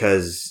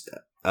because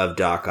of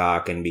Doc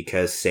Ock, and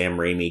because Sam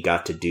Raimi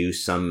got to do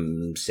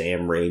some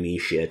Sam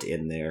Raimi shit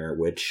in there,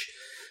 which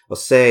I'll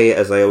say,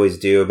 as I always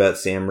do about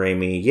Sam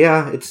Raimi,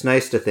 yeah, it's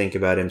nice to think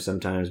about him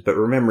sometimes, but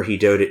remember he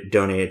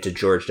donated to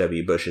George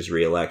W. Bush's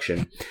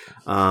re-election.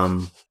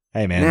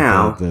 Hey man,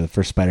 now, the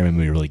first Spider-Man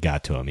movie really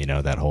got to him,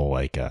 that whole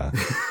the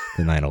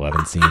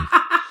 9/11 scene.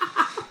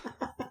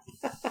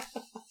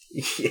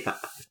 Yeah.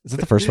 Is that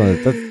the first one?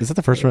 Is that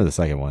the first one or the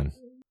second one?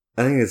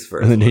 I think it's the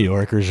first and the one. New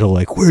Yorkers are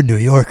like, we're New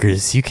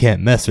Yorkers, you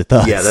can't mess with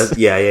us.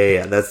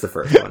 Yeah, that's the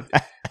first one.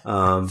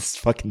 This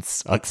fucking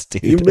sucks,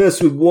 dude. You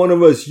mess with one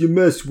of us, you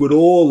mess with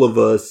all of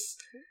us.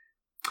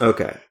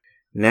 Okay.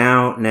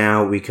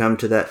 Now we come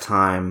to that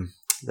time,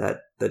 the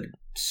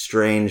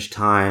strange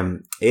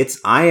time.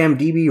 It's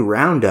IMDb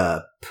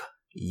Roundup.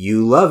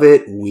 You love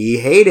it, we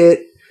hate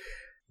it,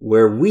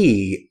 where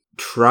we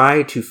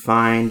try to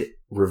find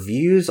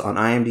reviews on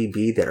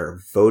IMDb that are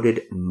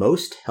voted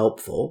most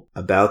helpful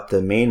about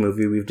the main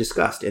movie we've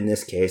discussed, in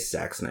this case,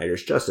 Zack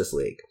Snyder's Justice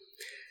League.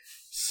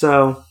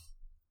 So,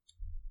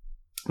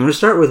 I'm going to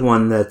start with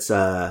one that's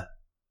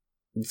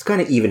it's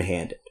kind of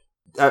even-handed.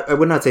 I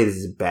would not say this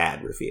is a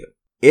bad review.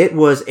 It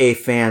was a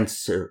fan...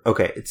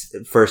 Okay,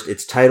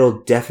 it's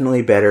titled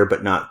Definitely Better,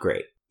 but Not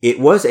Great. It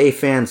was a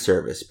fan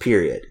service,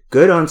 period.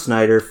 Good on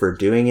Snyder for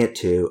doing it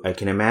too. I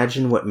can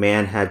imagine what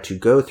man had to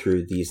go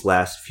through these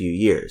last few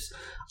years.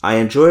 I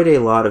enjoyed a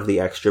lot of the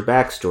extra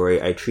backstory.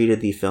 I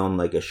treated the film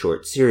like a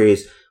short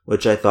series,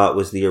 which I thought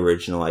was the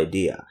original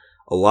idea.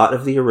 A lot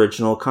of the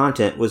original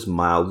content was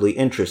mildly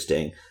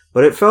interesting,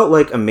 but it felt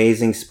like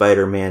Amazing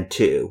Spider-Man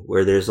 2,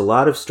 where there's a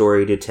lot of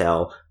story to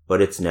tell,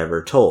 but it's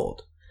never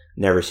told.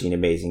 I've never seen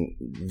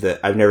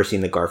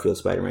the Garfield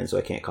Spider-Man, so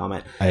I can't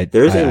comment.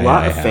 There's a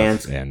lot of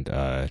fans... And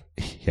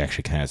he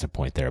actually kind of has a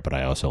point there, but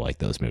I also like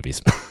those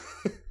movies.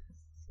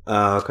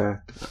 Okay.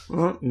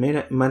 Well,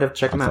 might have to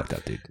check them out.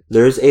 Up, dude.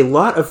 There's a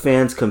lot of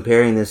fans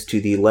comparing this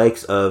to the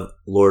likes of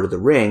Lord of the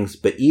Rings,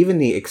 but even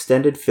the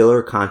extended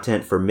filler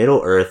content for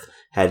Middle-earth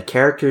had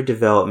character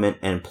development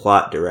and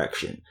plot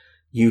direction.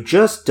 You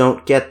just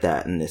don't get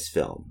that in this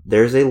film.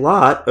 There's a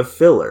lot of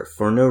filler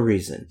for no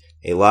reason.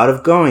 A lot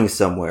of going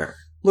somewhere,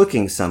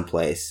 looking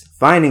someplace,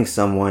 finding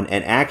someone,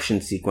 and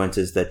action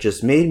sequences that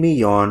just made me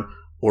yawn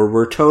or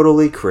were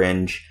totally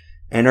cringe,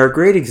 and are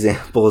great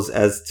examples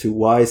as to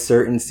why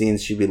certain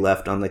scenes should be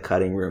left on the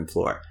cutting room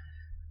floor.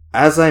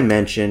 As I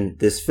mentioned,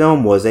 this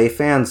film was a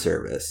fan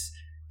service.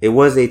 It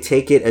was a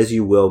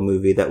take-it-as-you-will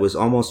movie that was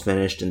almost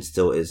finished and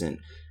still isn't,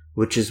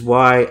 which is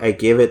why I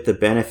give it the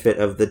benefit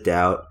of the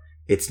doubt.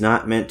 It's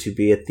not meant to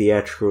be a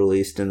theatrical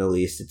release in the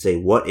least. It's a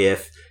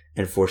what-if,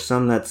 and for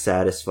some that's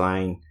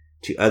satisfying.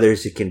 To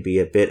others it can be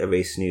a bit of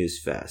a snooze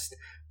fest.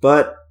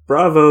 But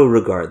bravo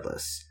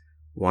regardless.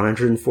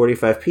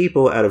 145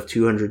 people out of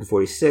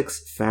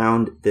 246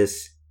 found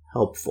this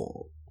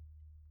helpful.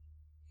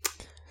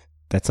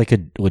 That's like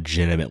a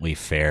legitimately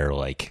fair,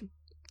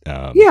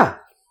 Yeah.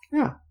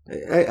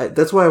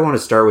 That's why I want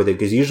to start with it,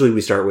 because usually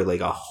we start with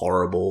like a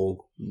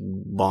horrible,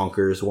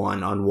 bonkers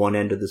one on one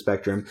end of the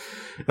spectrum.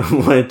 I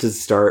wanted to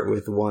start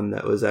with one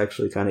that was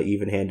actually kind of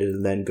even-handed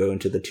and then go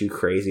into the two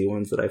crazy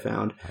ones that I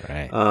found. All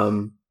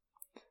right.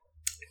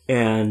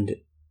 And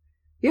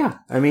yeah,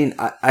 I mean,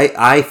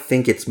 I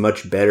think it's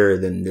much better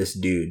than this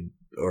dude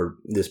or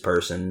this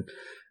person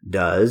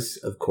does,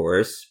 of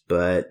course,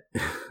 but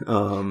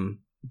and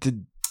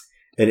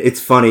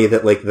it's funny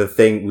that like the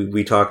thing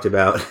we talked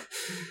about,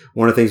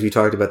 one of the things we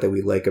talked about that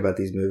we like about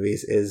these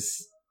movies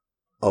is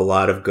a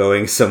lot of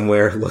going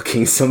somewhere,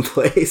 looking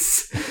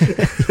someplace.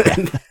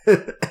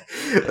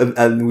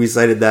 and we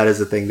cited that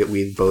as a thing that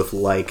we both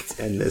liked,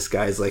 and this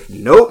guy's like,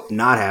 nope,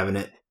 not having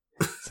it.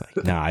 It's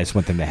like, no, I just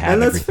want them to have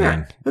and that's everything.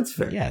 Fair. That's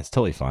fair. Yeah, it's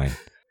totally fine.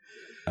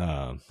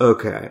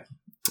 Okay.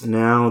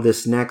 Now,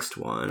 this next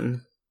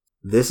one.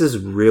 This is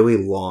really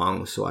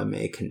long, so I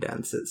may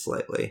condense it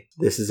slightly.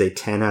 This is a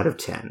 10 out of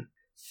 10.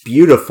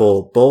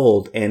 Beautiful,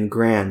 bold, and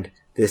grand.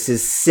 This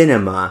is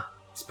cinema.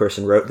 This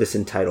person wrote this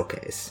in title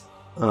case.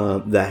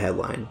 That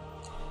headline.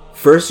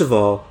 First of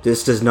all,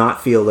 this does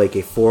not feel like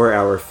a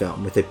 4-hour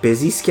film. With a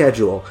busy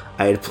schedule,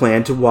 I had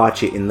planned to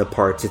watch it in the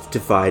parts it's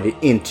divided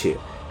into.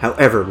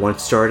 However,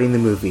 once starting the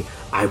movie,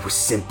 I was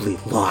simply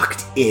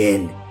locked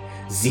in.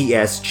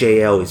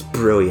 ZSJL is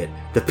brilliant.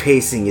 The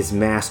pacing is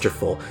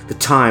masterful. The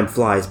time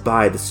flies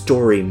by. The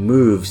story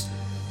moves.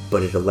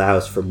 But it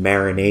allows for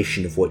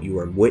marination of what you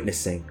are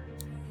witnessing.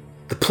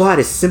 The plot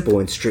is simple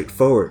and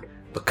straightforward,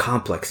 but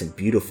complex and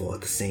beautiful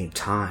at the same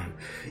time.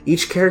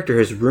 Each character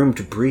has room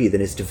to breathe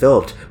and is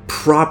developed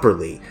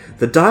properly.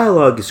 The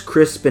dialogue is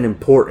crisp and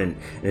important,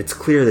 and it's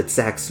clear that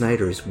Zack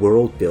Snyder is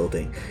world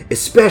building,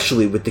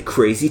 especially with the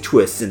crazy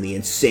twists and the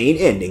insane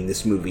ending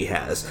this movie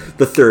has.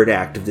 The third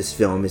act of this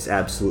film is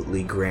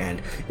absolutely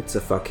grand. It's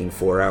a fucking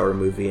 4-hour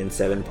movie in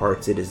 7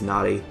 parts. It is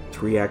not a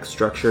 3-act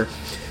structure,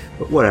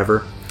 but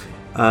whatever.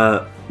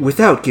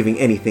 Without giving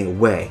anything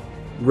away,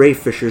 Ray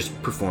Fisher's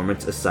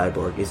performance as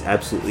Cyborg is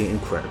absolutely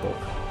incredible.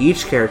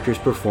 Each character's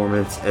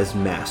performance is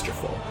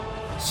masterful.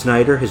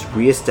 Snyder has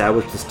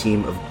re-established this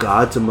team of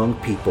gods among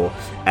people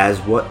as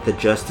what the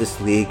Justice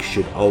League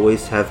should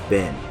always have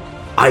been.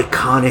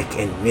 Iconic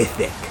and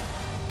mythic.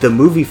 The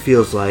movie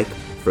feels like,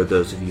 for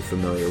those of you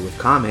familiar with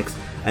comics,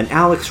 an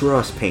Alex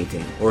Ross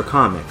painting, or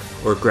comic,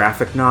 or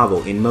graphic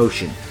novel in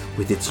motion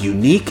with its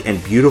unique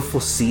and beautiful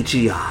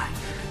CGI.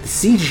 The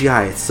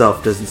CGI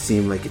itself doesn't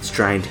seem like it's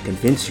trying to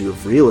convince you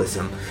of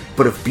realism,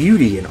 but of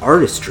beauty and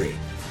artistry.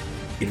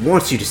 It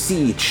wants you to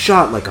see each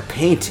shot like a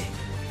painting.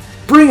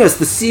 Bring us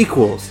the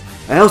sequels!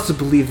 I also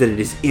believe that it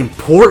is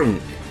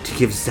important to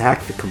give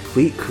Zack the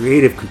complete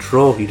creative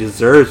control he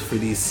deserves for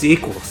these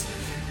sequels,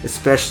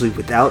 especially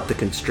without the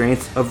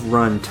constraints of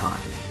runtime.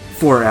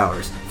 4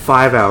 hours,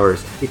 5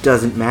 hours, it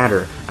doesn't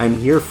matter. I'm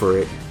here for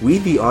it. We,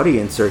 the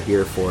audience, are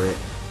here for it.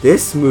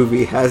 This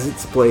movie has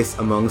its place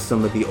among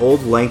some of the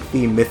old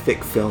lengthy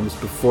mythic films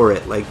before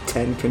it, like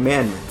 10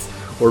 Commandments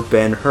or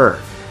Ben-Hur.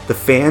 The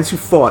fans who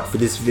fought for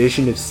this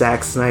vision of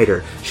Zack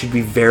Snyder should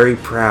be very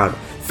proud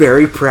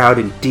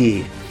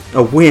indeed.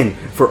 A win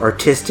for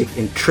artistic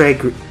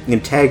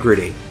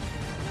integrity.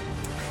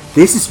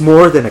 This is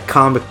more than a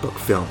comic book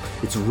film.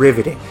 It's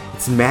riveting,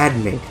 it's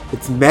maddening,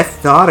 it's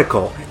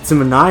methodical, it's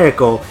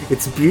maniacal,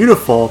 it's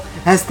beautiful.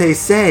 As they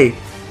say,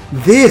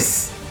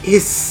 this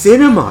is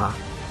cinema.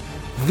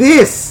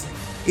 This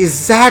is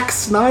Zack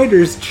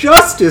Snyder's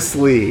Justice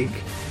League.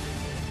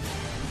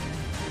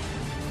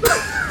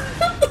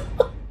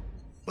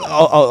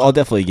 I'll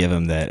definitely give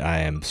him that. I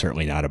am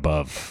certainly not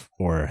above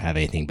or have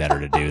anything better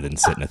to do than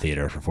sit in a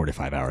theater for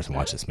 45 hours and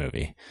watch this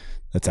movie.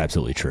 That's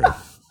absolutely true.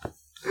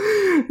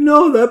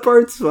 No, that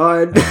part's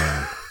fine.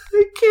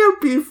 I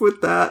can't beef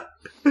with that.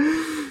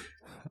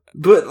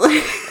 But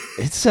like,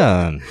 it's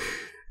I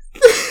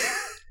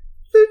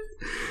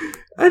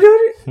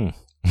don't.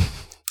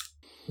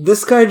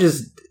 This guy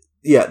just.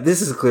 Yeah,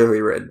 this is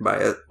clearly written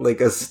by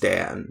a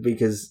stan,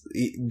 because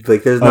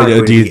there's not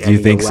going to be any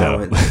think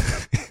allowance.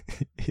 So?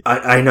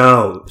 I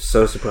know,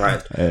 so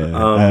surprised.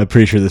 I'm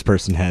pretty sure this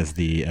person has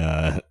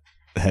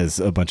has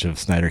a bunch of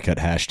Snydercut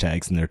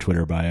hashtags in their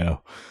Twitter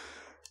bio.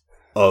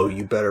 Oh,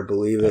 you better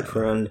believe it,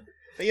 friend.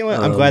 You know what?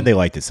 I'm glad they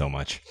liked it so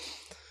much.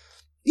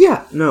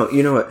 Yeah, no,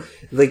 you know what?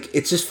 Like,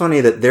 it's just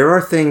funny that there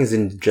are things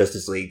in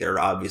Justice League that are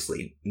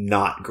obviously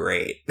not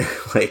great.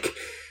 Like,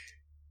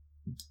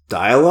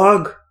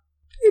 dialogue,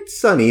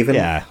 it's uneven.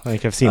 Yeah,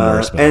 like I've seen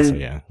worse, but so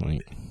yeah.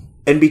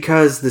 And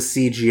because the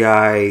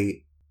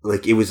CGI,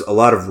 like, it was a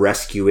lot of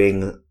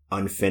rescuing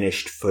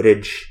unfinished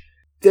footage,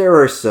 there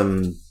are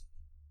some,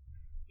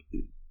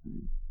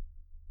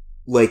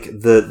 like,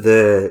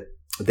 the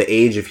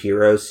Age of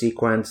Heroes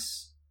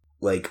sequence,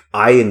 like,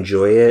 I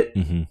enjoy it,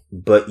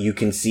 but you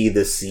can see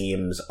the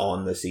seams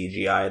on the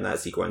CGI in that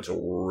sequence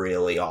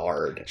really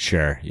hard.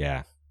 Sure,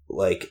 yeah.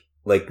 Like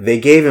they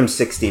gave him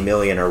 60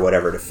 million or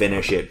whatever to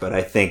finish it, but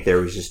I think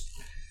there was just,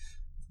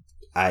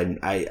 I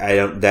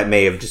don't, that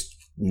may have just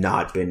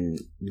not been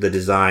the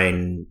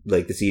design,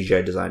 like the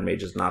CGI design may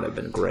just not have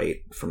been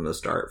great from the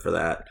start for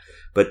that.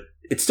 But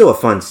it's still a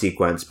fun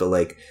sequence, but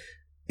like,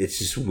 it's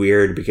just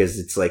weird because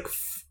it's like,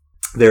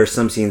 there are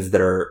some scenes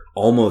that are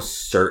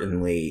almost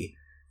certainly,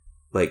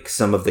 like,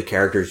 some of the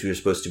characters who are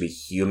supposed to be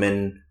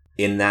human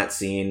in that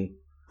scene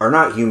are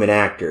not human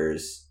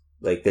actors.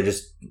 Like, they're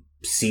just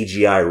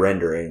CGI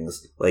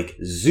renderings. Like,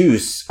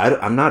 Zeus,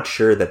 I'm not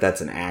sure that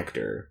that's an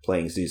actor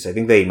playing Zeus. I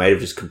think they might have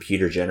just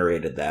computer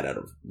generated that out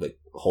of, like,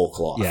 whole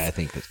cloth. Yeah, I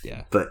think that,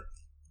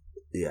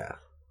 yeah.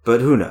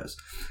 But who knows?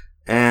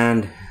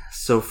 And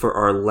so for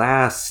our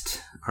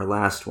last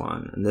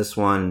one, and this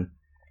one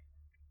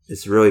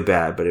is really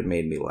bad, but it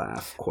made me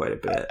laugh quite a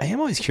bit. I am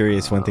always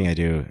curious. One thing I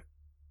do,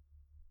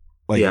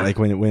 like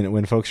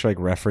when folks are like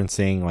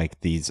referencing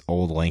like these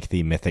old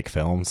lengthy mythic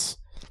films,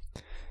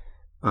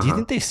 do you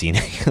think they've seen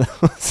any of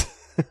those?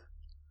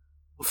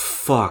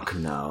 Fuck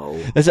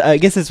no. I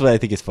guess that's what I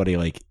think is funny.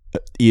 Like,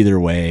 either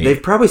way,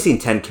 they've probably seen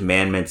 10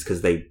 Commandments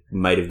because they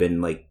might have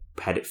been like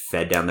had it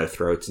fed down their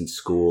throats in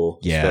school,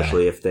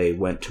 especially if they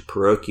went to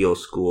parochial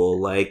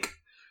school like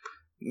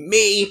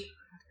me.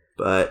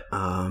 But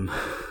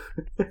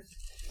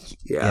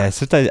yeah.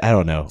 Sometimes I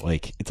don't know.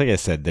 Like, it's like I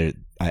said,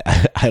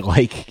 I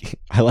like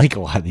a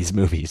lot of these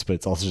movies, but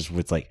it's also just,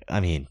 it's like, I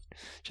mean,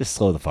 just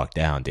slow the fuck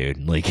down,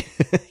 dude. Like,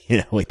 you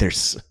know, like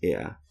there's you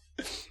know,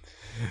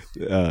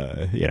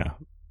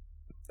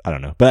 I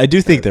don't know, but I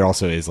do think there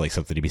also is like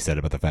something to be said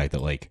about the fact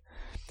that like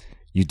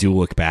you do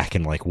look back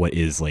and like what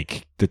is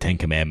like the 10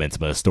 Commandments,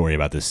 but a story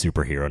about this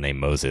superhero named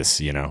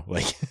Moses. You know,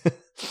 like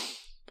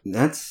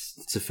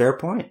it's a fair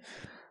point.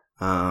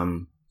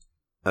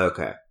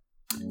 Okay.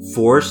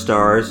 4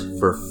 stars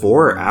for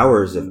 4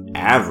 hours of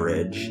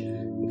average.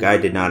 The guy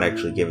did not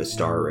actually give a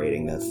star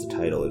rating. That's the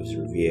title of his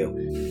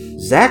review.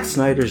 Zack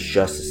Snyder's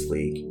Justice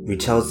League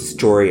retells the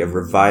story of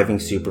reviving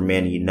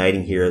Superman and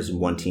uniting heroes in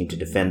one team to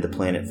defend the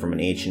planet from an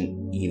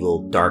ancient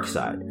evil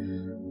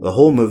Darkseid. The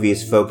whole movie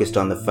is focused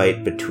on the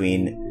fight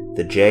between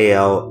the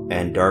JL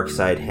and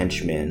Darkseid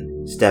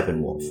henchman,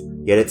 Steppenwolf.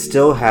 Yet it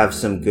still have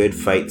some good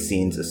fight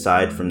scenes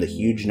aside from the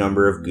huge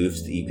number of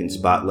goofs that you can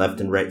spot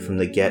left and right from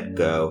the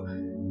get-go. ...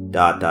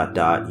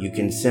 You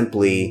can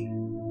simply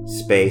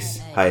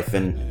space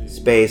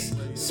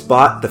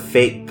spot the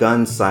fake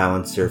gun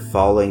silencer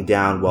falling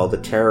down while the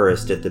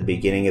terrorist at the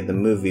beginning of the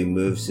movie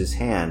moves his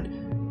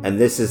hand. And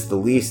this is the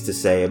least to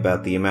say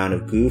about the amount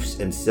of goofs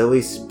and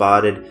silly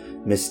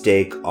spotted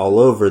mistake all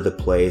over the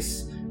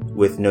place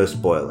with no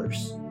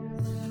spoilers.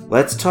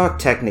 Let's talk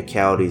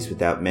technicalities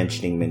without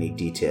mentioning many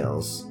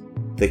details.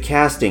 The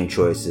casting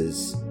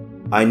choices.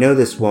 I know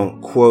this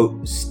won't,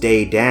 quote,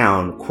 stay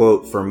down,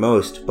 quote, for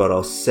most, but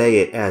I'll say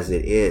it as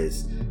it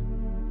is.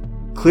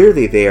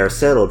 Clearly they are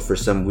settled for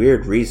some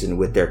weird reason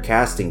with their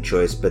casting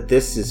choice, but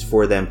this is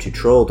for them to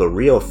troll the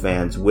real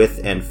fans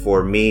with and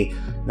for me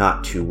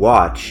not to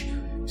watch.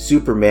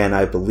 Superman,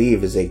 I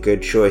believe, is a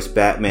good choice.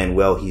 Batman,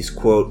 well, he's,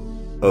 quote,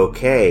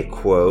 okay,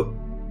 quote,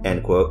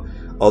 end quote.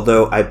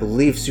 Although I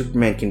believe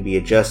Superman can be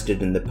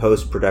adjusted in the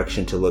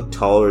post-production to look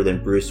taller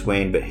than Bruce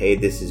Wayne, but hey,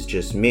 this is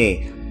just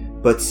me.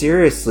 But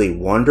seriously,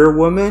 Wonder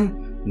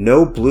Woman?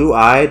 No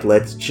blue-eyed,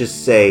 let's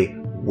just say,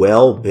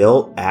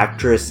 well-built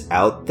actress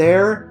out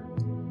there?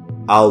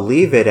 I'll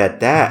leave it at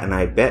that, and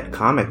I bet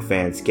comic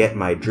fans get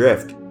my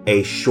drift.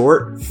 A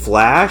short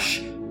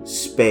Flash?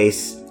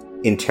 Space.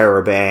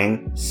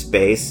 Interrobang.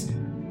 Space.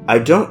 I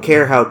don't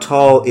care how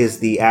tall is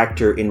the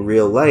actor in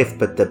real life,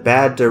 but the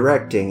bad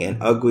directing and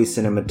ugly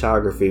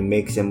cinematography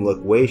makes him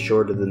look way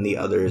shorter than the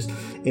others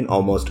in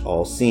almost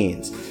all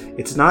scenes.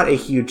 It's not a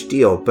huge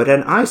deal, but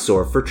an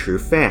eyesore for true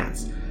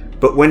fans.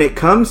 But when it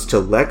comes to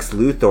Lex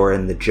Luthor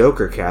and the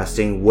Joker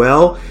casting,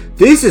 well,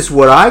 this is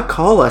what I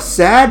call a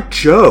sad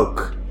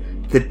joke.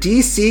 The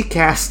DC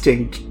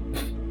casting...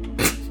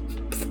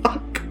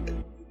 Fuck.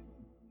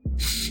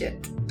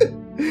 Shit.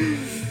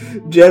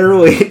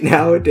 Generally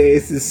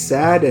nowadays is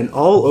sad and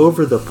all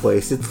over the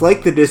place. It's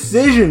like the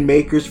decision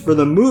makers for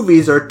the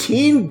movies are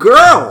teen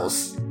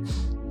girls.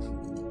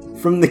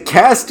 From the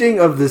casting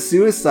of the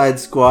Suicide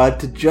Squad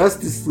to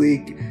Justice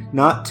League,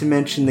 not to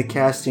mention the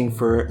casting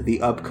for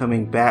the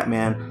upcoming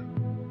Batman,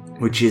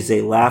 which is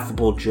a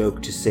laughable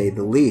joke to say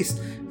the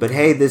least. But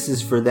hey, this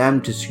is for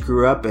them to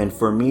screw up and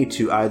for me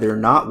to either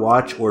not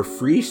watch or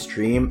free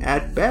stream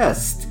at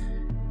best.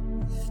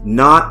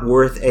 Not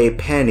worth a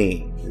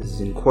penny. This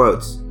is in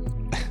quotes.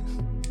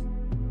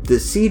 The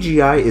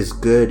CGI is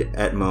good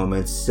at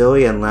moments,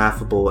 silly and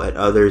laughable at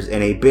others,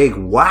 and a big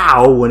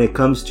wow when it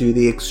comes to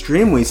the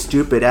extremely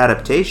stupid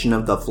adaptation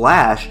of The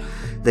Flash.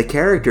 The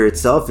character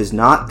itself is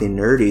not the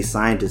nerdy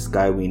scientist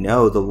guy we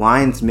know. The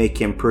lines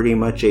make him pretty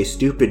much a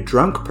stupid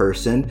drunk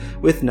person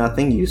with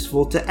nothing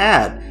useful to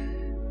add.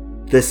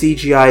 The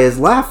CGI is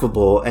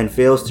laughable and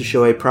fails to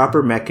show a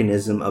proper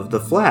mechanism of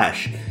the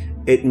Flash.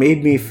 It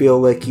made me feel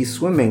like he's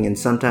swimming and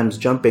sometimes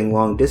jumping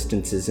long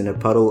distances in a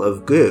puddle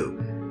of goo.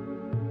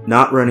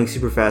 Not running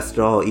super fast at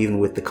all, even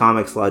with the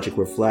comics logic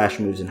where Flash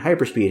moves in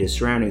hyperspeed, his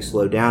surroundings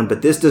slow down,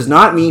 but this does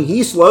not mean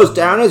he slows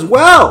down as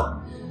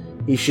well!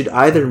 He should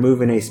either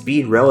move in a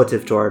speed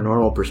relative to our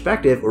normal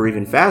perspective, or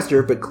even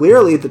faster, but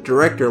clearly the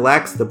director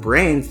lacks the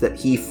brains that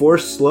he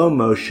forced slow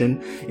motion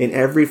in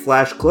every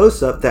Flash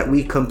close-up that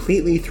we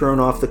completely thrown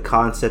off the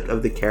concept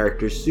of the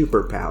character's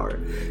superpower.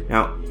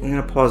 Now, I'm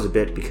gonna pause a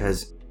bit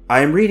because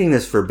I am reading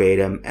this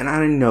verbatim, and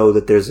I know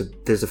that there's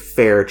a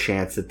fair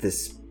chance that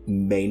this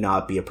may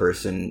not be a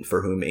person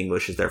for whom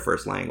English is their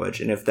first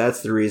language. And if that's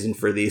the reason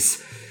for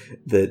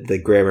the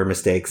grammar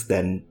mistakes,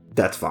 then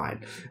that's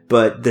fine.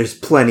 But there's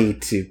plenty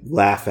to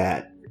laugh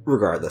at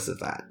regardless of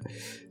that.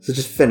 So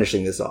just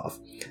finishing this off.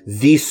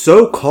 The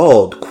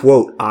so-called,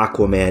 quote,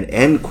 Aquaman,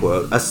 end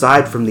quote,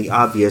 aside from the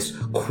obvious,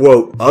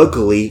 quote,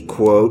 ugly,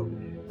 quote,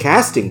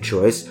 casting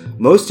choice,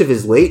 most of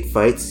his late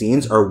fight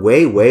scenes are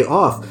way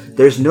off.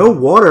 There's no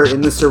water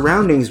in the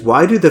surroundings.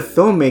 Why do the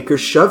filmmakers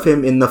shove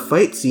him in the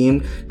fight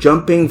scene,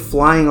 jumping,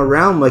 flying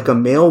around like a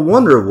male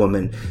Wonder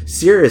Woman?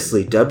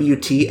 Seriously,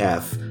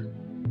 WTF.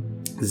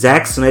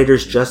 Zack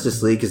Snyder's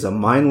Justice League is a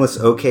mindless,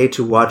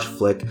 okay-to-watch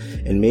flick,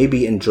 and may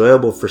be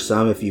enjoyable for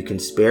some if you can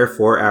spare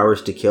 4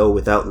 hours to kill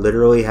without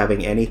literally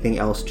having anything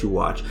else to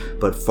watch,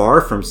 but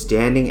far from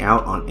standing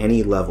out on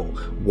any level.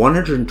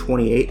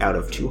 128 out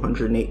of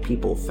 208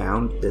 people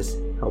found this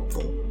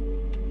helpful.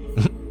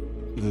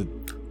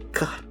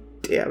 God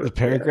damn it. The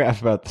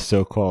paragraph about the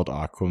so-called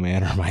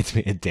Aquaman reminds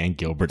me of Dan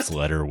Gilbert's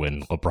letter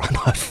when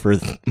LeBron left for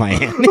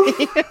Miami.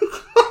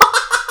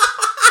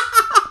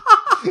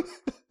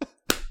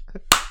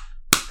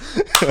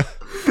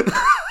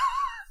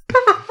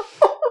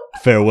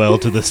 Farewell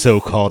to the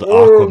so-called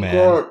Aquaman.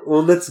 God.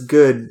 Well, that's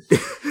good.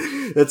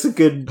 It's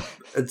good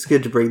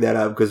to bring that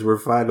up because we're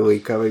finally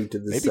coming to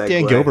the Maybe segue.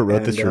 Dan Gilbert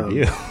wrote this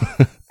review.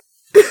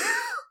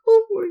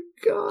 Oh my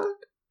god.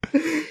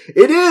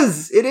 It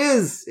is.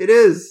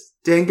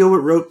 Dan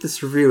Gilbert wrote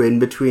this review in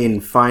between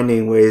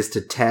finding ways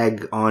to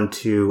tag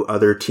onto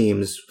other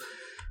teams'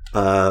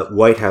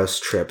 White House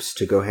trips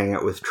to go hang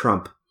out with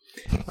Trump.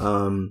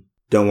 Don't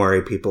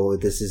worry, people.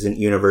 This isn't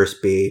Universe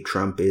B.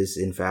 Trump is,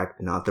 in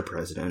fact, not the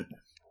president.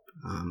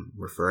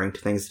 Referring to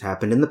things that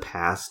happened in the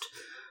past.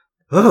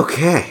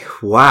 Okay.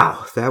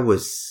 Wow. That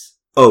was...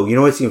 Oh, you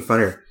know what's even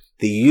funnier?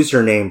 The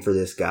username for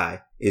this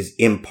guy is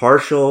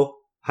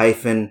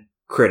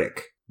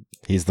impartial-critic.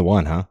 He's the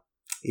one, huh?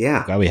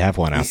 Yeah. Glad we have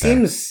one out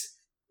there.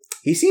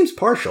 He seems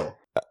partial.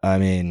 I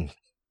mean...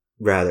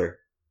 Rather.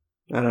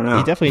 I don't know.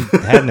 He definitely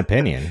had an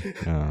opinion.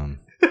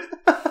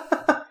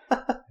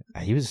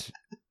 Is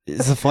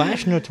the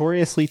Flash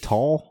notoriously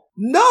tall?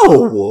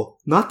 No,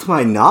 not to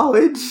my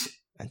knowledge.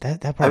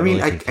 That part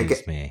really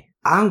confused me.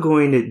 I'm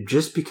going to,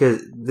 just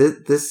because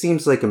this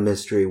seems like a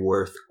mystery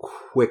worth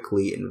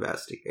quickly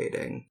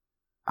investigating.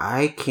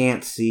 I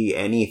can't see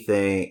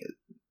anything.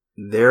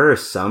 There are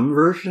some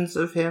versions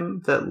of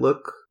him that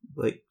look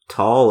like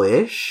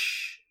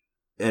tall-ish,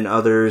 and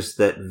others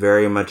that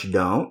very much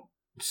don't.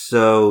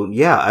 So,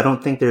 yeah, I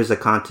don't think there's a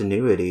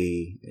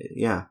continuity.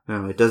 Yeah,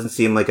 no, it doesn't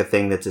seem like a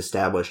thing that's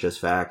established as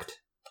fact.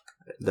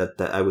 That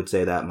I would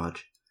say that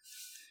much.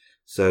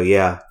 So,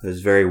 yeah, it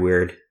was very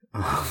weird.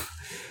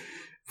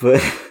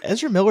 But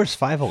Ezra Miller's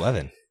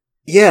 5'11".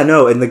 Yeah,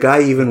 no, and the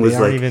guy even was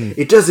like,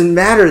 it doesn't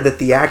matter that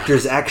the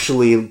actor's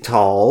actually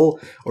tall,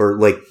 or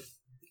like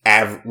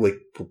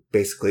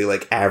basically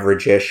like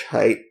average-ish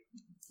height,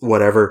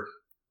 whatever,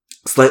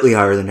 slightly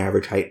higher than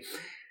average height.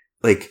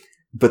 Like,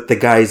 but the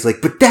guy's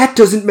like, but that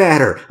doesn't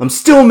matter. I'm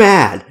still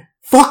mad.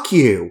 Fuck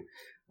you.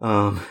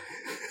 Yeah,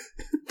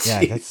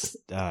 that's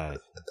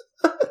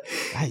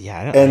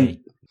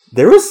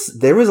there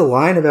was a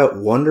line about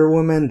Wonder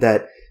Woman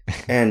that,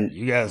 and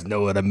you guys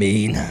know what I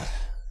mean.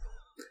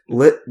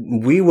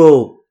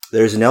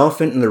 There's an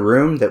elephant in the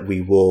room that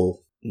we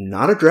will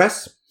not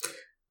address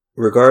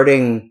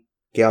regarding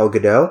Gal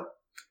Gadot,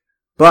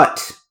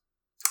 but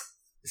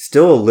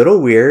still a little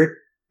weird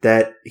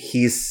that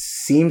he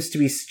seems to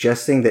be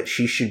suggesting that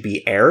she should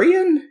be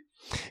Aryan.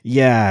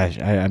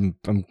 Yeah,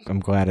 I'm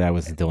glad I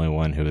wasn't the only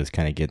one who was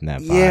kind of getting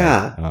that vibe.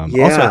 Yeah,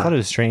 Also, I thought it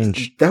was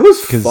strange. That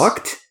was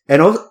fucked.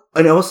 And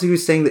also he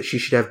was saying that she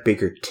should have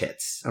bigger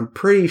tits. I'm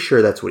pretty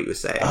sure that's what he was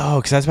saying. Oh,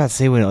 because I was about to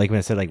say when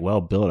I said like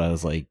well built, I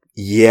was like,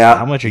 yeah,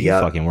 how much are you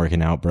fucking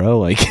working out, bro?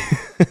 Like,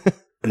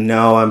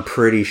 no, I'm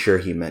pretty sure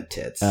he meant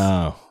tits.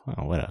 Oh,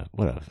 what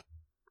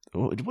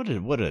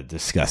a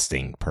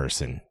disgusting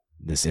person.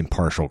 This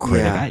impartial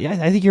critic. Yeah.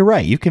 I think you're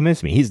right. You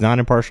convinced me. He's not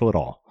impartial at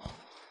all.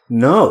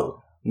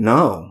 No,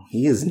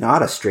 he is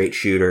not a straight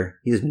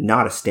shooter. He is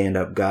not a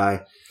stand-up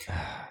guy.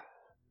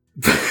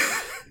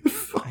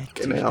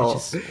 Fucking hell.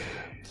 This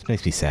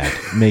makes me sad.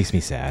 It makes me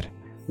sad.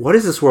 What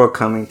is this world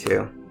coming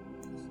to?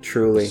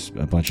 Truly. Just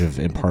a bunch of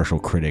impartial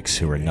critics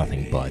who are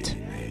nothing but.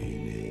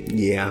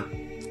 Yeah.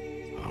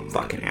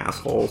 Fucking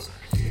assholes.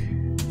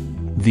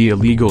 The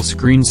illegal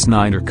screen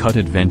Snydercut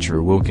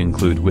adventure will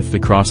conclude with the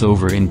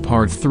crossover in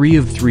part 3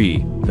 of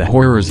 3, The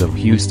Horrors of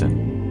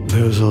Houston.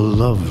 There's a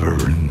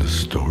lover in the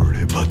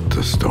story, but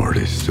the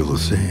story's still the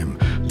same.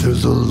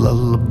 There's a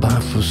lullaby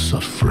for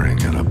suffering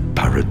and a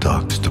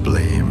paradox to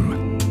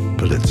blame.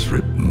 But it's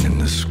written in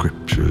the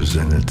scriptures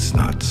and it's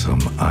not some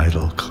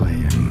idle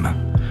claim.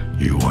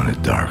 You want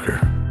it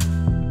darker?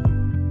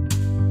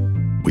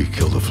 We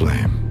kill the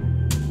flame.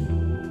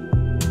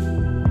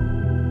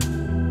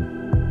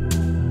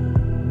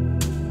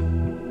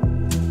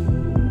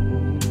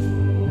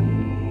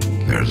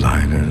 They're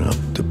lining up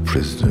the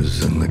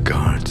prisoners and the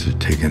guards are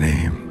taking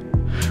aim.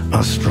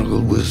 I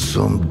struggled with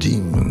some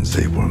demons,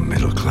 they were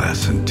middle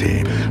class and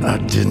tame. I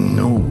didn't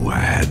know I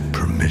had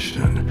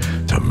permission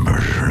to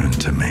murder and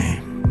to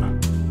maim.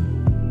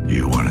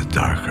 You want it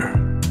darker?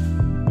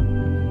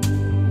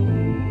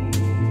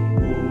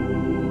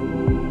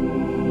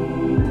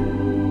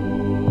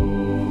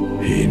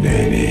 Hey,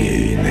 nay,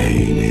 nay,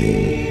 nay,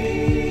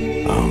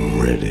 nay. I'm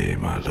ready,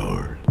 my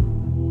lord.